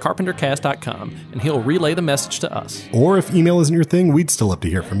porkchopexpress@carpentercast.com, and he'll relay the message to us. Or if email isn't your thing, we'd still love to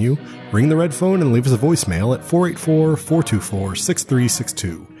hear from you. Ring the red phone and leave us a voicemail at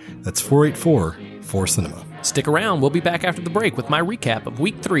 484-424-6362. That's 484-4CINEMA. Stick around, we'll be back after the break with my recap of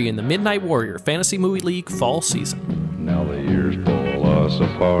Week 3 in the Midnight Warrior Fantasy Movie League Fall Season. Now the years pull us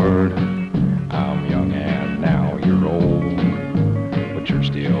apart. I'm young and now you're old, but you're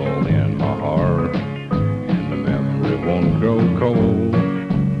still in my heart, and the memory won't grow cold.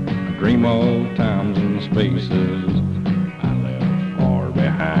 I dream of times and spaces I left far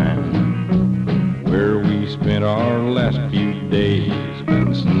behind, where we spent our last few days.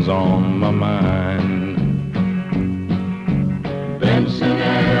 Benson's on my mind. Benson,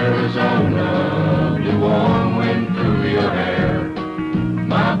 Arizona, the warm wind through your hair.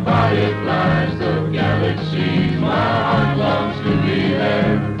 My body flies the galaxies, my heart longs to be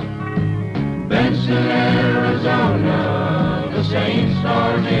there. Benson, Arizona, the same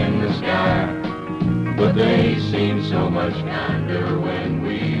stars in the sky, but they seem so much kinder when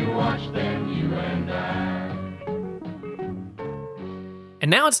we watch them, you and I. And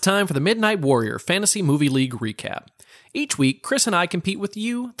now it's time for the Midnight Warrior Fantasy Movie League recap. Each week, Chris and I compete with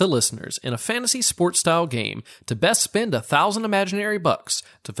you, the listeners, in a fantasy sports-style game to best spend 1,000 imaginary bucks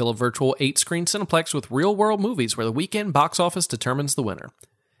to fill a virtual 8-screen Cineplex with real-world movies where the weekend box office determines the winner.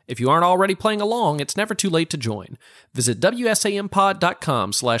 If you aren't already playing along, it's never too late to join. Visit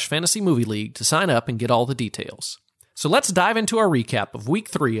wsampod.com/fantasy movie league to sign up and get all the details. So let's dive into our recap of Week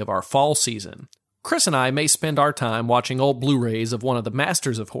 3 of our fall season. Chris and I may spend our time watching old Blu-rays of one of the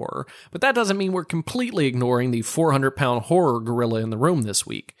masters of horror, but that doesn't mean we're completely ignoring the 400-pound horror gorilla in the room this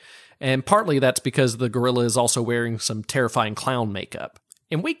week. And partly that's because the gorilla is also wearing some terrifying clown makeup.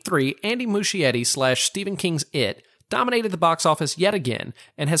 In Week 3, Andy Muschietti/Stephen King's It dominated the box office yet again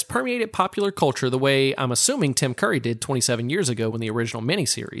and has permeated popular culture the way I'm assuming Tim Curry did 27 years ago when the original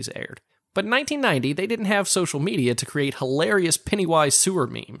miniseries aired. But in 1990, they didn't have social media to create hilarious Pennywise sewer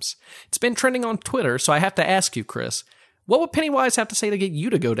memes. It's been trending on Twitter, so I have to ask you, Chris, what would Pennywise have to say to get you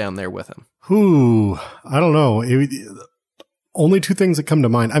to go down there with him? I don't know. Only two things that come to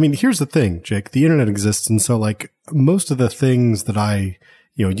mind. I mean, here's the thing, Jake. The internet exists, and so, like, most of the things that I,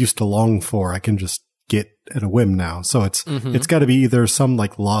 used to long for, I can just get at a whim now. So it's got to be either some,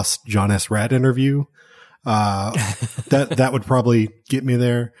 like, lost John S. Rat interview. That would probably get me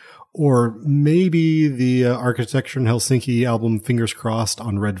there. Or maybe the Architecture in Helsinki album, Fingers Crossed,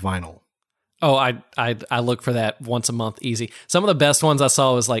 on red vinyl. Oh, I look for that once a month, easy. Some of the best ones I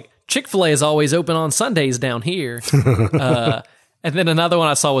saw was like, Chick-fil-A is always open on Sundays down here. And then another one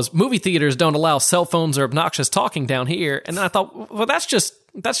I saw was, movie theaters don't allow cell phones or obnoxious talking down here. And then I thought, well, that's just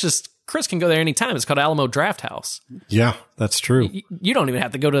Chris can go there anytime. It's called Alamo Draft House. Yeah, that's true. You don't even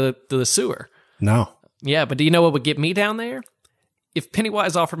have to go to the sewer. No. Yeah, but do you know what would get me down there? If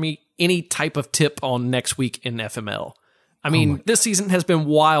Pennywise offered me any type of tip on next week in FML. I mean, this season has been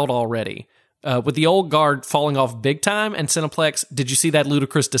wild already. With the old guard falling off big time and Cineplex, did you see that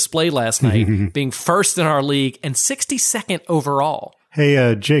ludicrous display last night, being first in our league and 62nd overall?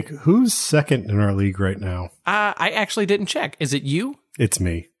 Hey, Jake, who's second in our league right now? I actually didn't check. Is it you? It's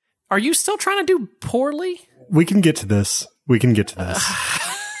me. Are you still trying to do poorly? We can get to this.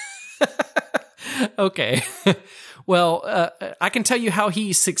 Okay. Well, I can tell you how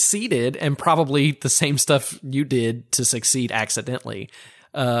he succeeded, and probably the same stuff you did to succeed accidentally.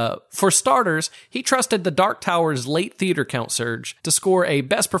 For starters, he trusted the Dark Tower's late theater count surge to score a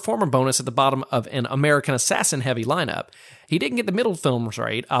Best Performer bonus at the bottom of an American Assassin-heavy lineup. He didn't get the middle films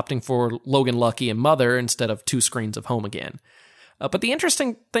right, opting for Logan Lucky and Mother instead of 2 screens of Home Again. But the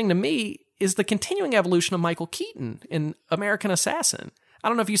interesting thing to me is the continuing evolution of Michael Keaton in American Assassin. I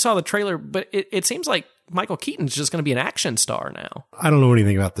don't know if you saw the trailer, but it seems like Michael Keaton's just going to be an action star now. I don't know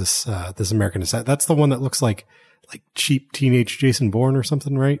anything about this American Assassin. That's the one that looks like cheap teenage Jason Bourne or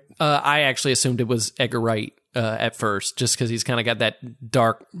something, right? I actually assumed it was Edgar Wright at first, just because he's kind of got that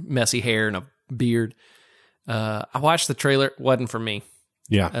dark, messy hair and a beard. I watched the trailer. It wasn't for me.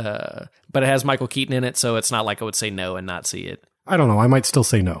 Yeah. But it has Michael Keaton in it, so it's not like I would say no and not see it. I don't know. I might still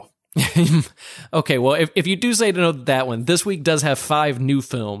say no. Okay, well, if you do say no to that one, this week does have 5 new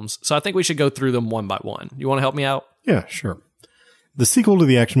films, so I think we should go through them one by one. You want to help me out? Yeah, sure. The sequel to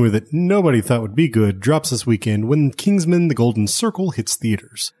the action movie that nobody thought would be good drops this weekend when Kingsman: The Golden Circle hits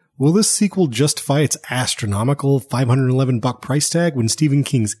theaters. Will this sequel justify its astronomical $511 price tag when Stephen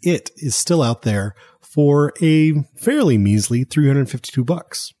King's It is still out there for a fairly measly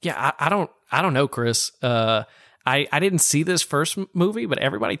 $352? Yeah, I don't know, Chris. I didn't see this first movie, but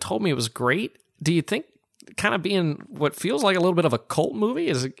everybody told me it was great. Do you think, kind of being what feels like a little bit of a cult movie,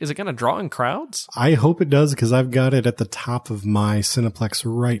 is it going to draw in crowds? I hope it does, because I've got it at the top of my Cineplex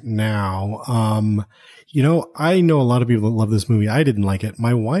right now. I know a lot of people that love this movie. I didn't like it.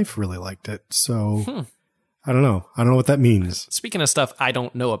 My wife really liked it. So I don't know. I don't know what that means. Speaking of stuff I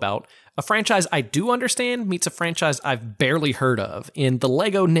don't know about, a franchise I do understand meets a franchise I've barely heard of in the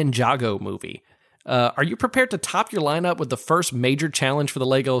Lego Ninjago movie. Are you prepared to top your lineup with the first major challenge for the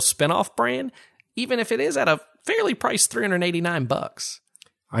Lego spinoff brand, even if it is at a fairly priced $389?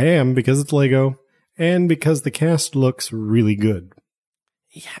 I am, because it's Lego and because the cast looks really good.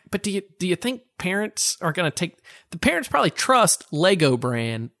 Yeah, but do you think parents are going to take... The parents probably trust Lego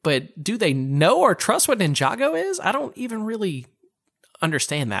brand, but do they know or trust what Ninjago is? I don't even really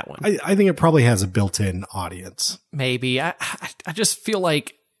understand that one. I think it probably has a built-in audience. Maybe. I just feel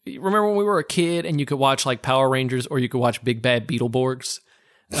like... Remember when we were a kid and you could watch like Power Rangers or you could watch Big Bad Beetleborgs?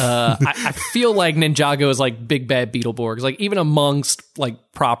 I feel like Ninjago is like Big Bad Beetleborgs. Like even amongst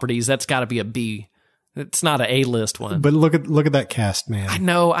like properties, that's got to be a B. It's not an A-list one. But look at that cast, man. I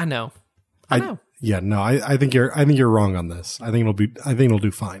know. Yeah, no, I think you're wrong on this. I think it'll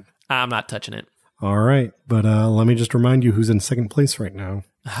do fine. I'm not touching it. All right, but let me just remind you who's in second place right now.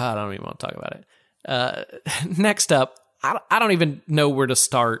 I don't even want to talk about it. Next up, I don't even know where to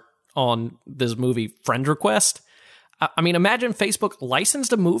start on this movie, Friend Request. I mean, imagine Facebook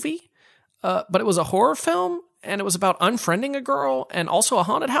licensed a movie, but it was a horror film, and it was about unfriending a girl, and also a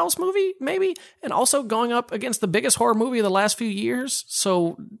haunted house movie, maybe, and also going up against the biggest horror movie of the last few years.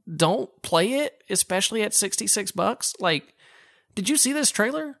 So don't play it, especially at $66. Like, did you see this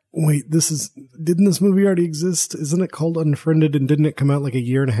trailer? Wait, didn't this movie already exist? Isn't it called Unfriended, and didn't it come out like 1.5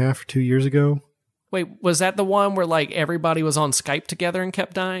 years or 2 years ago? Wait, was that the one where like everybody was on Skype together and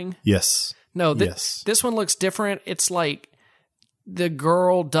kept dying? Yes. No, yes. This one looks different. It's like the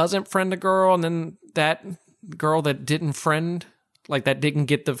girl doesn't friend a girl, and then that girl that didn't friend, like that didn't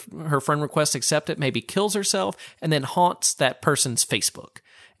get her friend request accepted, maybe kills herself and then haunts that person's Facebook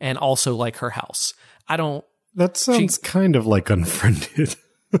and also like her house. That sounds kind of like Unfriended.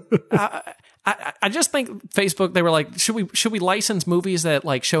 I just think Facebook, they were like, should we license movies that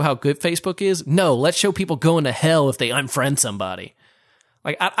like show how good Facebook is? No, let's show people going to hell if they unfriend somebody.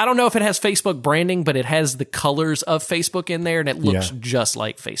 Like, I don't know if it has Facebook branding, but it has the colors of Facebook in there, and it looks just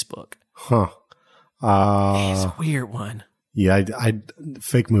like Facebook. Huh. It's a weird one. Yeah,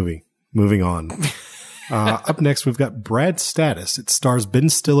 fake movie. Moving on. Up next, we've got Brad Status. It stars Ben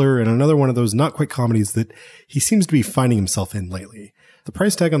Stiller in another one of those not quite comedies that he seems to be finding himself in lately. The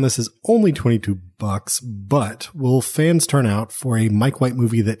price tag on this is only $22, but will fans turn out for a Mike White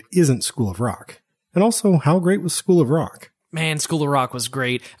movie that isn't School of Rock? And also, how great was School of Rock? Man, School of Rock was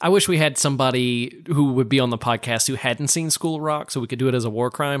great. I wish we had somebody who would be on the podcast who hadn't seen School of Rock so we could do it as a war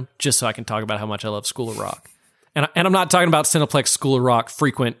crime, just so I can talk about how much I love School of Rock. And I'm not talking about Cineplex School of Rock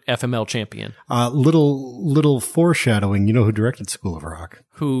frequent FML champion. Little foreshadowing. You know who directed School of Rock?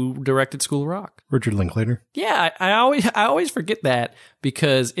 Who directed School of Rock? Richard Linklater. Yeah, I always forget that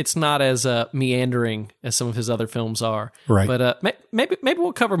because it's not as meandering as some of his other films are. Right. But maybe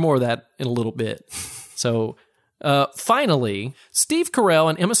we'll cover more of that in a little bit. So. Finally, Steve Carell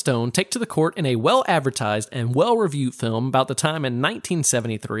and Emma Stone take to the court in a well-advertised and well-reviewed film about the time in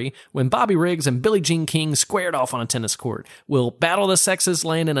 1973 when Bobby Riggs and Billie Jean King squared off on a tennis court. Will Battle of the Sexes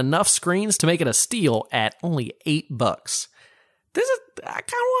land in enough screens to make it a steal at only $8? I kind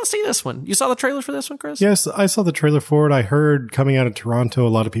of want to see this one. You saw the trailer for this one, Chris? Yes, I saw the trailer for it. I heard coming out of Toronto, a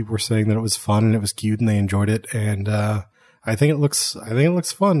lot of people were saying that it was fun and it was cute and they enjoyed it. And I think it looks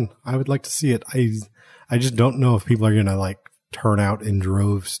fun. I would like to see it. I just don't know if people are going to like turn out in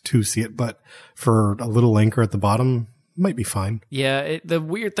droves to see it, but for a little anchor at the bottom, might be fine. Yeah. The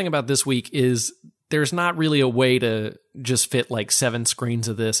weird thing about this week is there's not really a way to just fit like 7 screens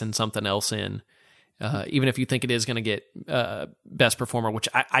of this and something else in. Even if you think it is going to get best performer, which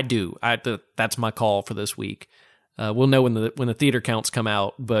I do. That's my call for this week. We'll know when the theater counts come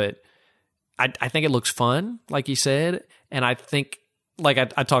out, but I think it looks fun, like you said. And I think like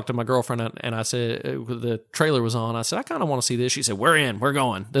I talked to my girlfriend and I said the trailer was on. I said I kind of want to see this. She said we're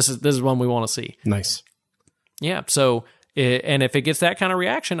going. This is one we want to see. Nice. Yeah. So and if it gets that kind of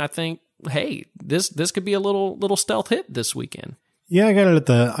reaction, I think hey this could be a little stealth hit this weekend. Yeah, I got it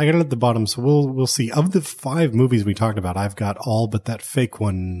at the bottom. So we'll see. Of the 5 movies we talked about, I've got all but that fake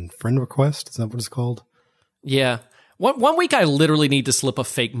one, Friend Request. Is that what it's called? Yeah. One week I literally need to slip a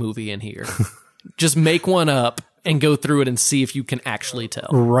fake movie in here. Just make one up and go through it and see if you can actually tell.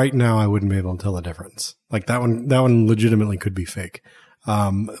 Right now, I wouldn't be able to tell the difference. Like that one legitimately could be fake.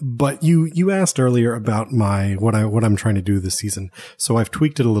 But you asked earlier about what I'm trying to do this season. So I've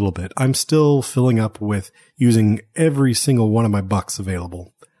tweaked it a little bit. I'm still filling up with using every single one of my bucks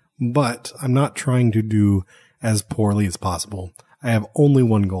available, but I'm not trying to do as poorly as possible. I have only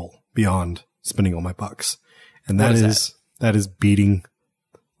one goal beyond spending all my bucks. And that is beating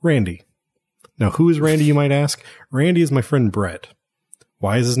Randy. Now, who is Randy, you might ask? Randy is my friend Brett.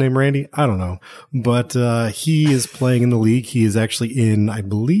 Why is his name Randy? I don't know. But he is playing in the league. He is actually in, I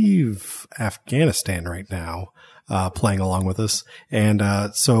believe, Afghanistan right now, playing along with us. And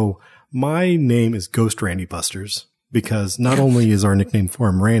so my name is Ghost Randy Busters, because not only is our nickname for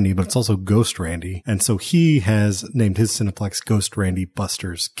him Randy, but it's also Ghost Randy. And so he has named his Cineplex Ghost Randy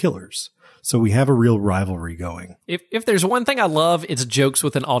Busters Killers. So we have a real rivalry going. If there's one thing I love, it's jokes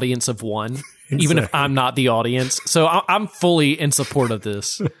with an audience of one, even if I'm not the audience. So I'm fully in support of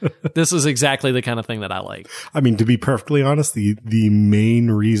this. This is exactly the kind of thing that I like. I mean, to be perfectly honest, the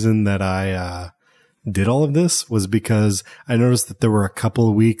main reason that I did all of this was because I noticed that there were a couple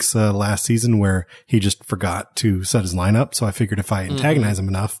of weeks last season where he just forgot to set his lineup. So I figured if I antagonize him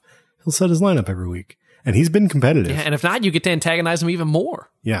enough, he'll set his lineup every week. And he's been competitive. Yeah, and if not, you get to antagonize him even more.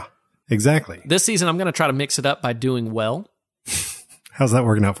 Yeah. Exactly. This season, I'm going to try to mix it up by doing well. How's that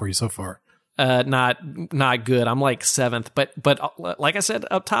working out for you so far? Not good. I'm like 7th, but like I said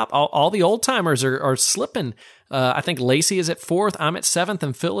up top, all the old timers are slipping. I think Lacey is at 4th. I'm at 7th,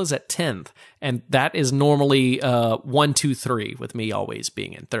 and Phil is at 10th, and that is normally 1, 2, 3 with me always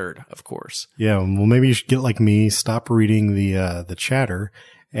being in 3rd, of course. Yeah. Well, maybe you should get like me, stop reading the chatter,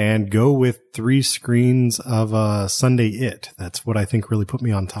 and go with 3 screens of Sunday It. That's what I think really put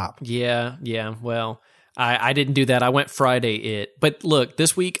me on top. Yeah. Well, I didn't do that. I went Friday It. But look,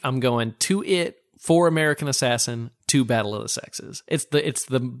 this week I'm going 2 It, 4 American Assassin, 2 Battle of the Sexes. It's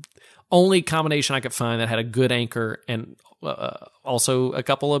the only combination I could find that had a good anchor and also a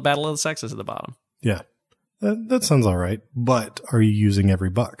couple of Battle of the Sexes at the bottom. Yeah, that sounds all right. But are you using every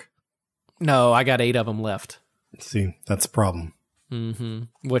buck? No, I got 8 of them left. See, that's a problem.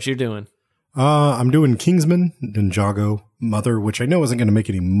 Mm-hmm. What you doing? I'm doing Kingsman, Ninjago, Mother, which I know isn't going to make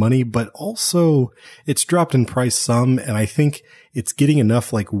any money, but also it's dropped in price some, and I think it's getting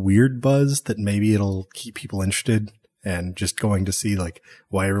enough like weird buzz that maybe it'll keep people interested and just going to see like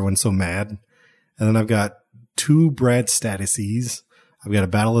why everyone's so mad. And then I've got 2 Brad Statuses. I've got a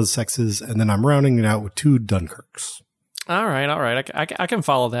Battle of the Sexes, and then I'm rounding it out with 2 Dunkirks. All right. I can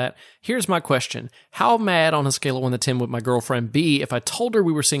follow that. Here's my question. How mad on a scale of 1 to 10 would my girlfriend be if I told her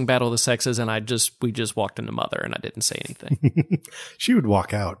we were seeing Battle of the Sexes and we just walked into Mother and I didn't say anything? She would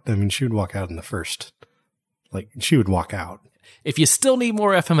walk out. I mean, she would walk out in the first. Like, she would walk out. If you still need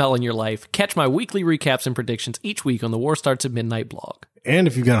more FML in your life, catch my weekly recaps and predictions each week on the War Starts at Midnight blog. And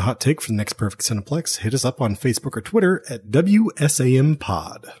if you've got a hot take for the next Perfect Cineplex, hit us up on Facebook or Twitter at WSAM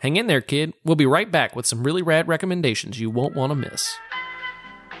Pod. Hang in there, kid. We'll be right back with some really rad recommendations you won't want to miss.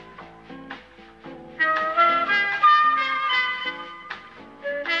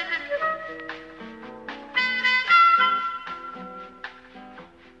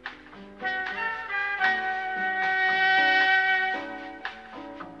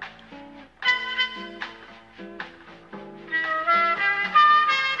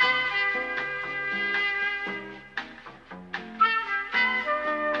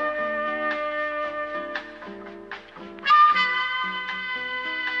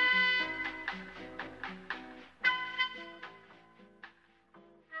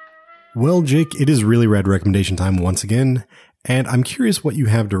 Well, Jake, it is really rad recommendation time once again, and I'm curious what you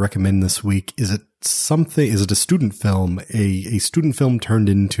have to recommend this week. Is it a student film, a student film turned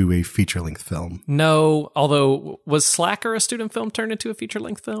into a feature-length film? No, although was Slacker a student film turned into a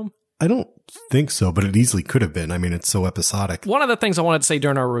feature-length film? I don't think so, but it easily could have been. I mean, it's so episodic. One of the things I wanted to say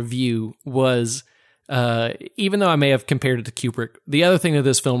during our review was, even though I may have compared it to Kubrick, the other thing that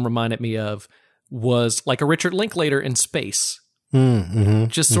this film reminded me of was like a Richard Linklater in space.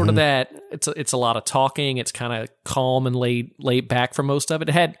 Just sort of that. It's a lot of talking. It's kind of calm and laid back for most of it.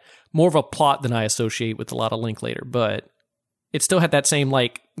 It had more of a plot than I associate with a lot of Linklater, but it still had that same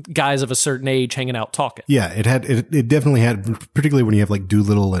like guys of a certain age hanging out talking. Yeah, it definitely had, particularly when you have like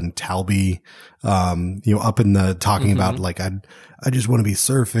Doolittle and Talby, up in the talking about like, I just want to be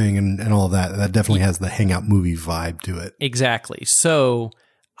surfing and all of that. That definitely has the hangout movie vibe to it. Exactly. So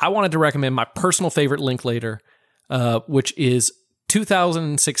I wanted to recommend my personal favorite Linklater, which is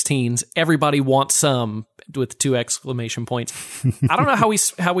 2016's Everybody Wants Some with 2 exclamation points. I don't know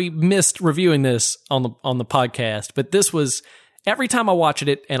how we missed reviewing this on the podcast, but this was, every time I watch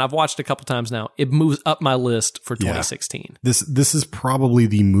it, and I've watched it a couple times now, it moves up my list for 2016. Yeah. This is probably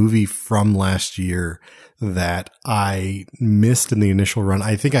the movie from last year that I missed in the initial run.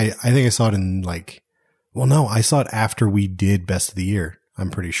 I think I saw it in I saw it after we did Best of the Year. I'm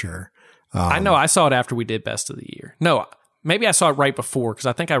pretty sure. I know I saw it after we did Best of the Year. No, maybe I saw it right before, because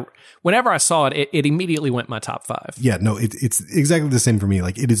I think whenever I saw it, it immediately went my top 5. Yeah, no, it's exactly the same for me.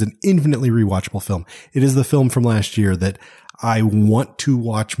 Like, it is an infinitely rewatchable film. It is the film from last year that I want to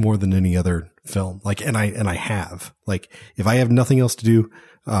watch more than any other film. Like, and I have. Like, if I have nothing else to do,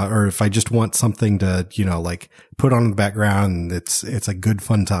 or if I just want something to, put on in the background, it's a good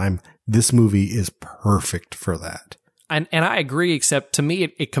fun time, this movie is perfect for that. And I agree, except to me,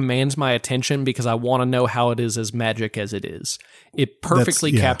 it commands my attention because I want to know how it is as magic as it is. It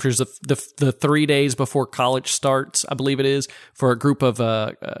perfectly captures the 3 days before college starts, I believe it is, for a group of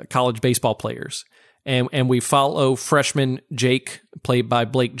college baseball players. And we follow freshman Jake, played by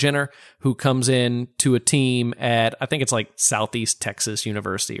Blake Jenner, who comes in to a team at, I think it's like Southeast Texas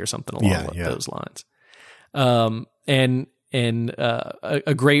University or something along those lines. And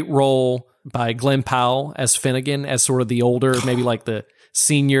a great role by Glenn Powell as Finnegan, as sort of the older, maybe like the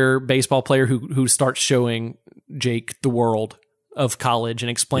senior baseball player who starts showing Jake the world of college and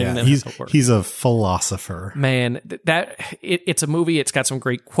explaining them how it works. He's a philosopher. Man, it's a movie. It's got some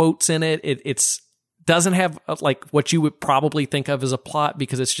great quotes in it. It's doesn't have like what you would probably think of as a plot,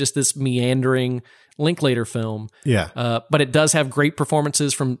 because it's just this meandering Linklater film. Yeah. But it does have great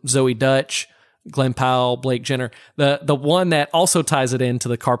performances from Zoe Dutch, Glenn Powell, Blake Jenner. The one that also ties it into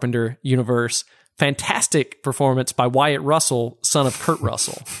the Carpenter universe, fantastic performance by Wyatt Russell, son of Kurt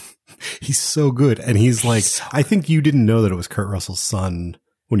Russell. He's so good. And he's like, I think you didn't know that it was Kurt Russell's son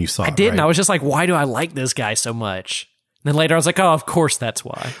when you saw it. I didn't. Right? I was just like, why do I like this guy so much? And then later I was like, oh, of course that's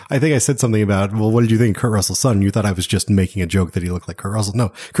why. I think I said something about, well, what did you think of Kurt Russell's son? You thought I was just making a joke that he looked like Kurt Russell. No,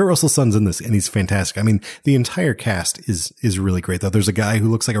 Kurt Russell's son's in this and he's fantastic. I mean, the entire cast is really great though. There's a guy who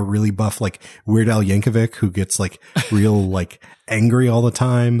looks like a really buff, like Weird Al Yankovic, who gets like real, like angry all the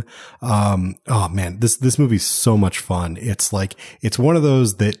time. Oh man, this movie's so much fun. It's like, it's one of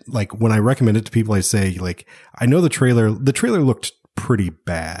those that like when I recommend it to people, I say like, I know the trailer looked pretty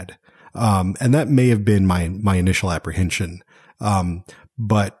bad. And that may have been my initial apprehension.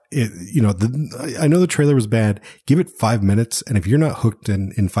 But I know the trailer was bad. Give it 5 minutes. And if you're not hooked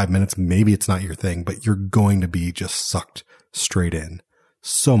in 5 minutes, maybe it's not your thing, but you're going to be just sucked straight in.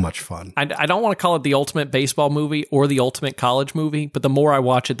 So much fun. I don't want to call it the ultimate baseball movie or the ultimate college movie, but the more I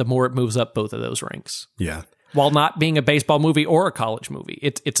watch it, the more it moves up both of those ranks. Yeah. While not being a baseball movie or a college movie,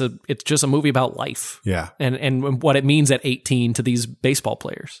 it's just a movie about life. Yeah, and what it means at 18 to these baseball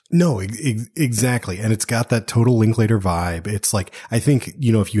players. No, exactly, and it's got that total Linklater vibe. It's like, I think,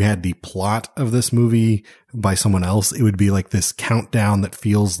 if you had the plot of this movie by someone else, it would be like this countdown that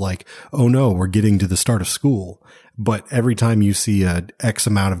feels like, oh no, we're getting to the start of school. But every time you see a X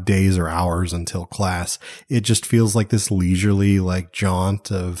amount of days or hours until class, it just feels like this leisurely like jaunt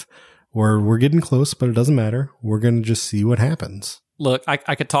of, we're getting close, but it doesn't matter. We're going to just see what happens. Look,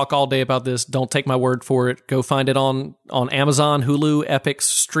 I could talk all day about this. Don't take my word for it. Go find it on Amazon, Hulu, Epix.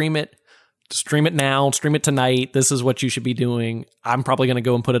 Stream it. Stream it now. Stream it tonight. This is what you should be doing. I'm probably going to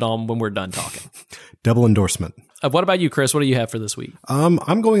go and put it on when we're done talking. Double endorsement. What about you, Chris? What do you have for this week?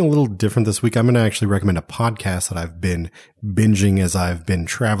 I'm going a little different this week. I'm going to actually recommend a podcast that I've been binging as I've been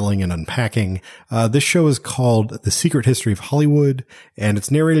traveling and unpacking. This show is called The Secret History of Hollywood, and it's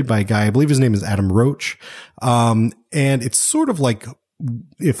narrated by a guy, I believe his name is Adam Roach. And it's sort of like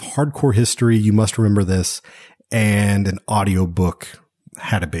if Hardcore History, You Must Remember This, and an audiobook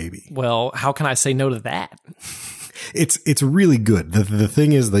had a baby. Well, how can I say no to that? It's really good. The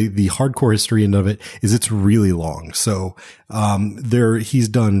thing is, the hardcore history end of it is it's really long. So, he's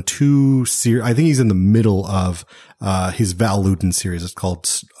done 2 series. I think he's in the middle of, his Val Lewton series. It's called,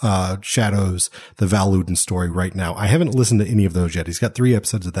 Shadows, the Val Lewton story right now. I haven't listened to any of those yet. He's got 3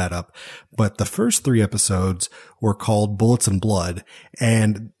 episodes of that up, but the first 3 episodes were called Bullets and Blood.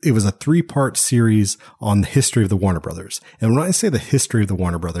 And it was a 3-part series on the history of the Warner Brothers. And when I say the history of the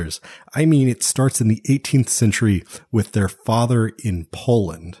Warner Brothers, I mean, it starts in the 18th century with their father in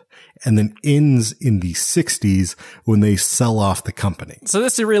Poland. and then ends in the 60s when they sell off the company. So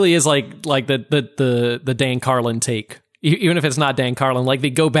this really is like the Dan Carlin take. Even if it's not Dan Carlin, like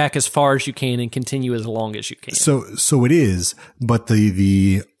they go back as far as you can and continue as long as you can. So it is, but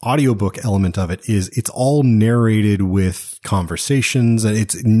the audiobook element of it is it's all narrated with conversations, and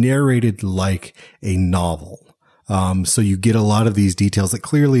it's narrated like a novel. So you get a lot of these details that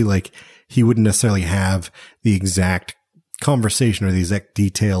clearly, like, he wouldn't necessarily have the exact conversation or the exact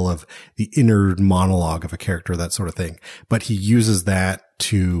detail of the inner monologue of a character, that sort of thing. But he uses that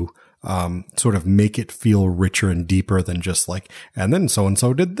to sort of make it feel richer and deeper than just like, and then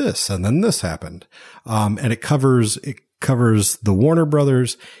so-and-so did this, and then this happened. And it covers the Warner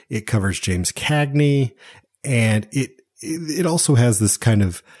Brothers. It covers James Cagney. And it also has this kind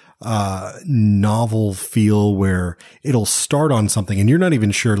of, novel feel where it'll start on something and you're not even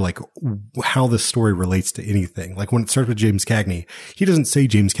sure like how the story relates to anything. Like when it starts with James Cagney, he doesn't say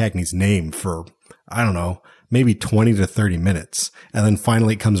James Cagney's name for, I don't know, maybe 20 to 30 minutes. And then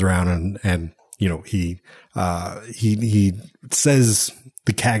finally it comes around and, you know, he says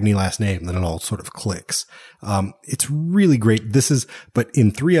the Cagney last name, then it all sort of clicks. It's really great. But in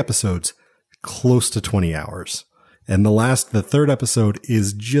 3 episodes, close to 20 hours. And the third episode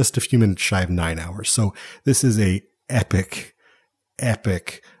is just a few minutes shy of 9 hours. So this is a epic,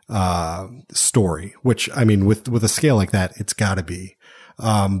 story, which, I mean, with a scale like that, it's gotta be.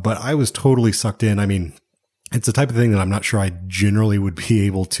 But I was totally sucked in. I mean, it's the type of thing that I'm not sure I generally would be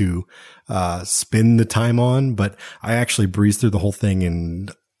able to, spend the time on, but I actually breezed through the whole thing in,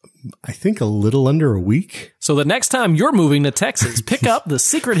 I think, a little under a week. So the next time you're moving to Texas, pick up the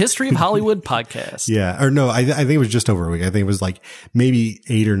Secret History of Hollywood podcast. Yeah. Or no, I think it was just over a week. I think it was like maybe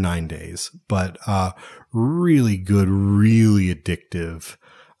 8 or 9 days, but, really good, really addictive,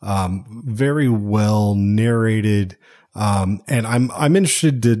 very well narrated. And I'm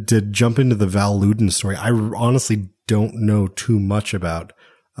interested to jump into the Val Lewden story. I honestly don't know too much about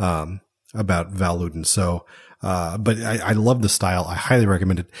Val Lewden. So, but I love the style. I highly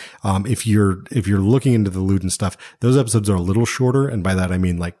recommend it. If you're looking into the Lewden stuff, those episodes are a little shorter. And by that, I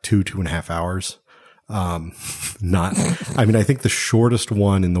mean like 2.5 hours. I think the shortest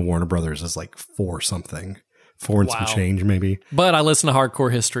one in the Warner Brothers is like 4 something. 4 and some change, maybe. But I listen to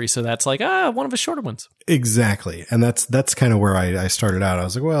Hardcore History, so that's like, one of his shorter ones. Exactly. And that's kind of where I started out. I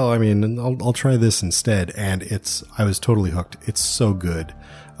was like, well, I mean, I'll try this instead. And I was totally hooked. It's so good.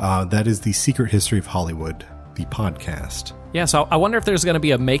 That is the Secret History of Hollywood, the podcast. Yeah, so I wonder if there's going to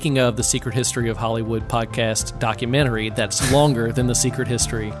be a making of the Secret History of Hollywood podcast documentary that's longer than the Secret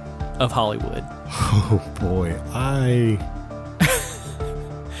History of Hollywood. Oh boy,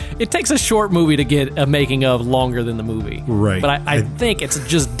 It takes a short movie to get a making of longer than the movie. Right. But I think it's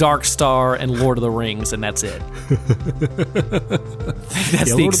just Dark Star and Lord of the Rings, and that's it.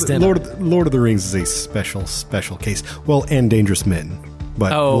 That's the extent. Lord of the Rings is a special case. Well, and Dangerous Men.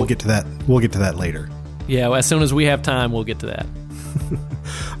 But we'll get to that. We'll get to that later. Yeah, well, as soon as we have time, we'll get to that.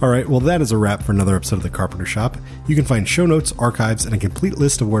 All right, well, that is a wrap for another episode of The Carpenter Shop. You can find show notes, archives, and a complete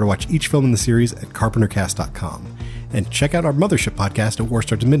list of where to watch each film in the series at carpentercast.com. And check out our mothership podcast at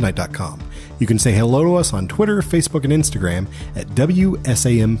warstartsatmidnight.com. You can say hello to us on Twitter, Facebook, and Instagram at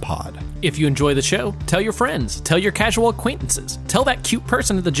WSAMPod. If you enjoy the show, tell your friends, tell your casual acquaintances, tell that cute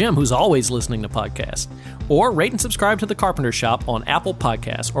person at the gym who's always listening to podcasts, or rate and subscribe to The Carpenter Shop on Apple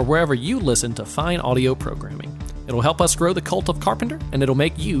Podcasts or wherever you listen to fine audio programming. It'll help us grow the cult of Carpenter, and it'll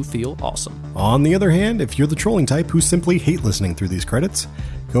make you feel awesome. On the other hand, if you're the trolling type who simply hate listening through these credits,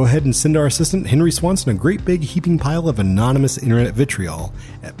 go ahead and send our assistant Henry Swanson a great big heaping pile of anonymous internet vitriol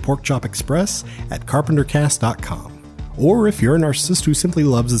at porkchopexpress@carpentercast.com. Or if you're a narcissist who simply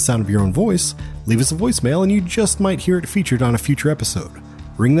loves the sound of your own voice, leave us a voicemail and you just might hear it featured on a future episode.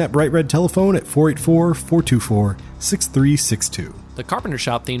 Ring that bright red telephone at 484-424-6362. The Carpenter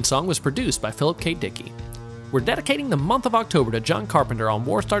Shop theme song was produced by Philip K. Dickey. We're dedicating the month of October to John Carpenter on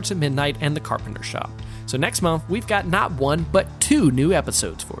War Starts at Midnight and The Carpenter Shop. So next month, we've got not 1, but 2 new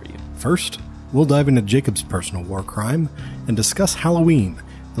episodes for you. First, we'll dive into Jacob's personal war crime and discuss Halloween,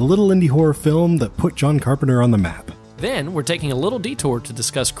 the little indie horror film that put John Carpenter on the map. Then, we're taking a little detour to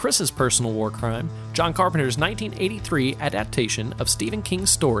discuss Chris's personal war crime, John Carpenter's 1983 adaptation of Stephen King's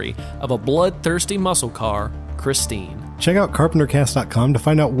story of a bloodthirsty muscle car, Christine. Check out carpentercast.com to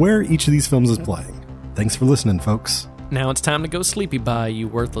find out where each of these films is playing. Thanks for listening, folks. Now it's time to go sleepy bye, you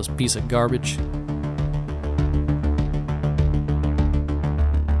worthless piece of garbage.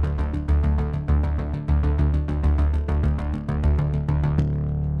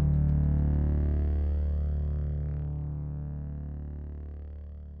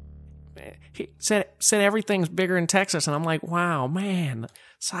 he said everything's bigger in Texas, and I'm like, wow, man, the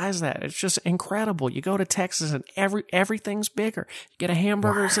size of that, it's just incredible. You go to Texas and everything's bigger. You get a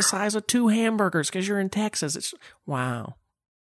hamburger, it's the size of 2 hamburgers because you're in Texas. It's wow.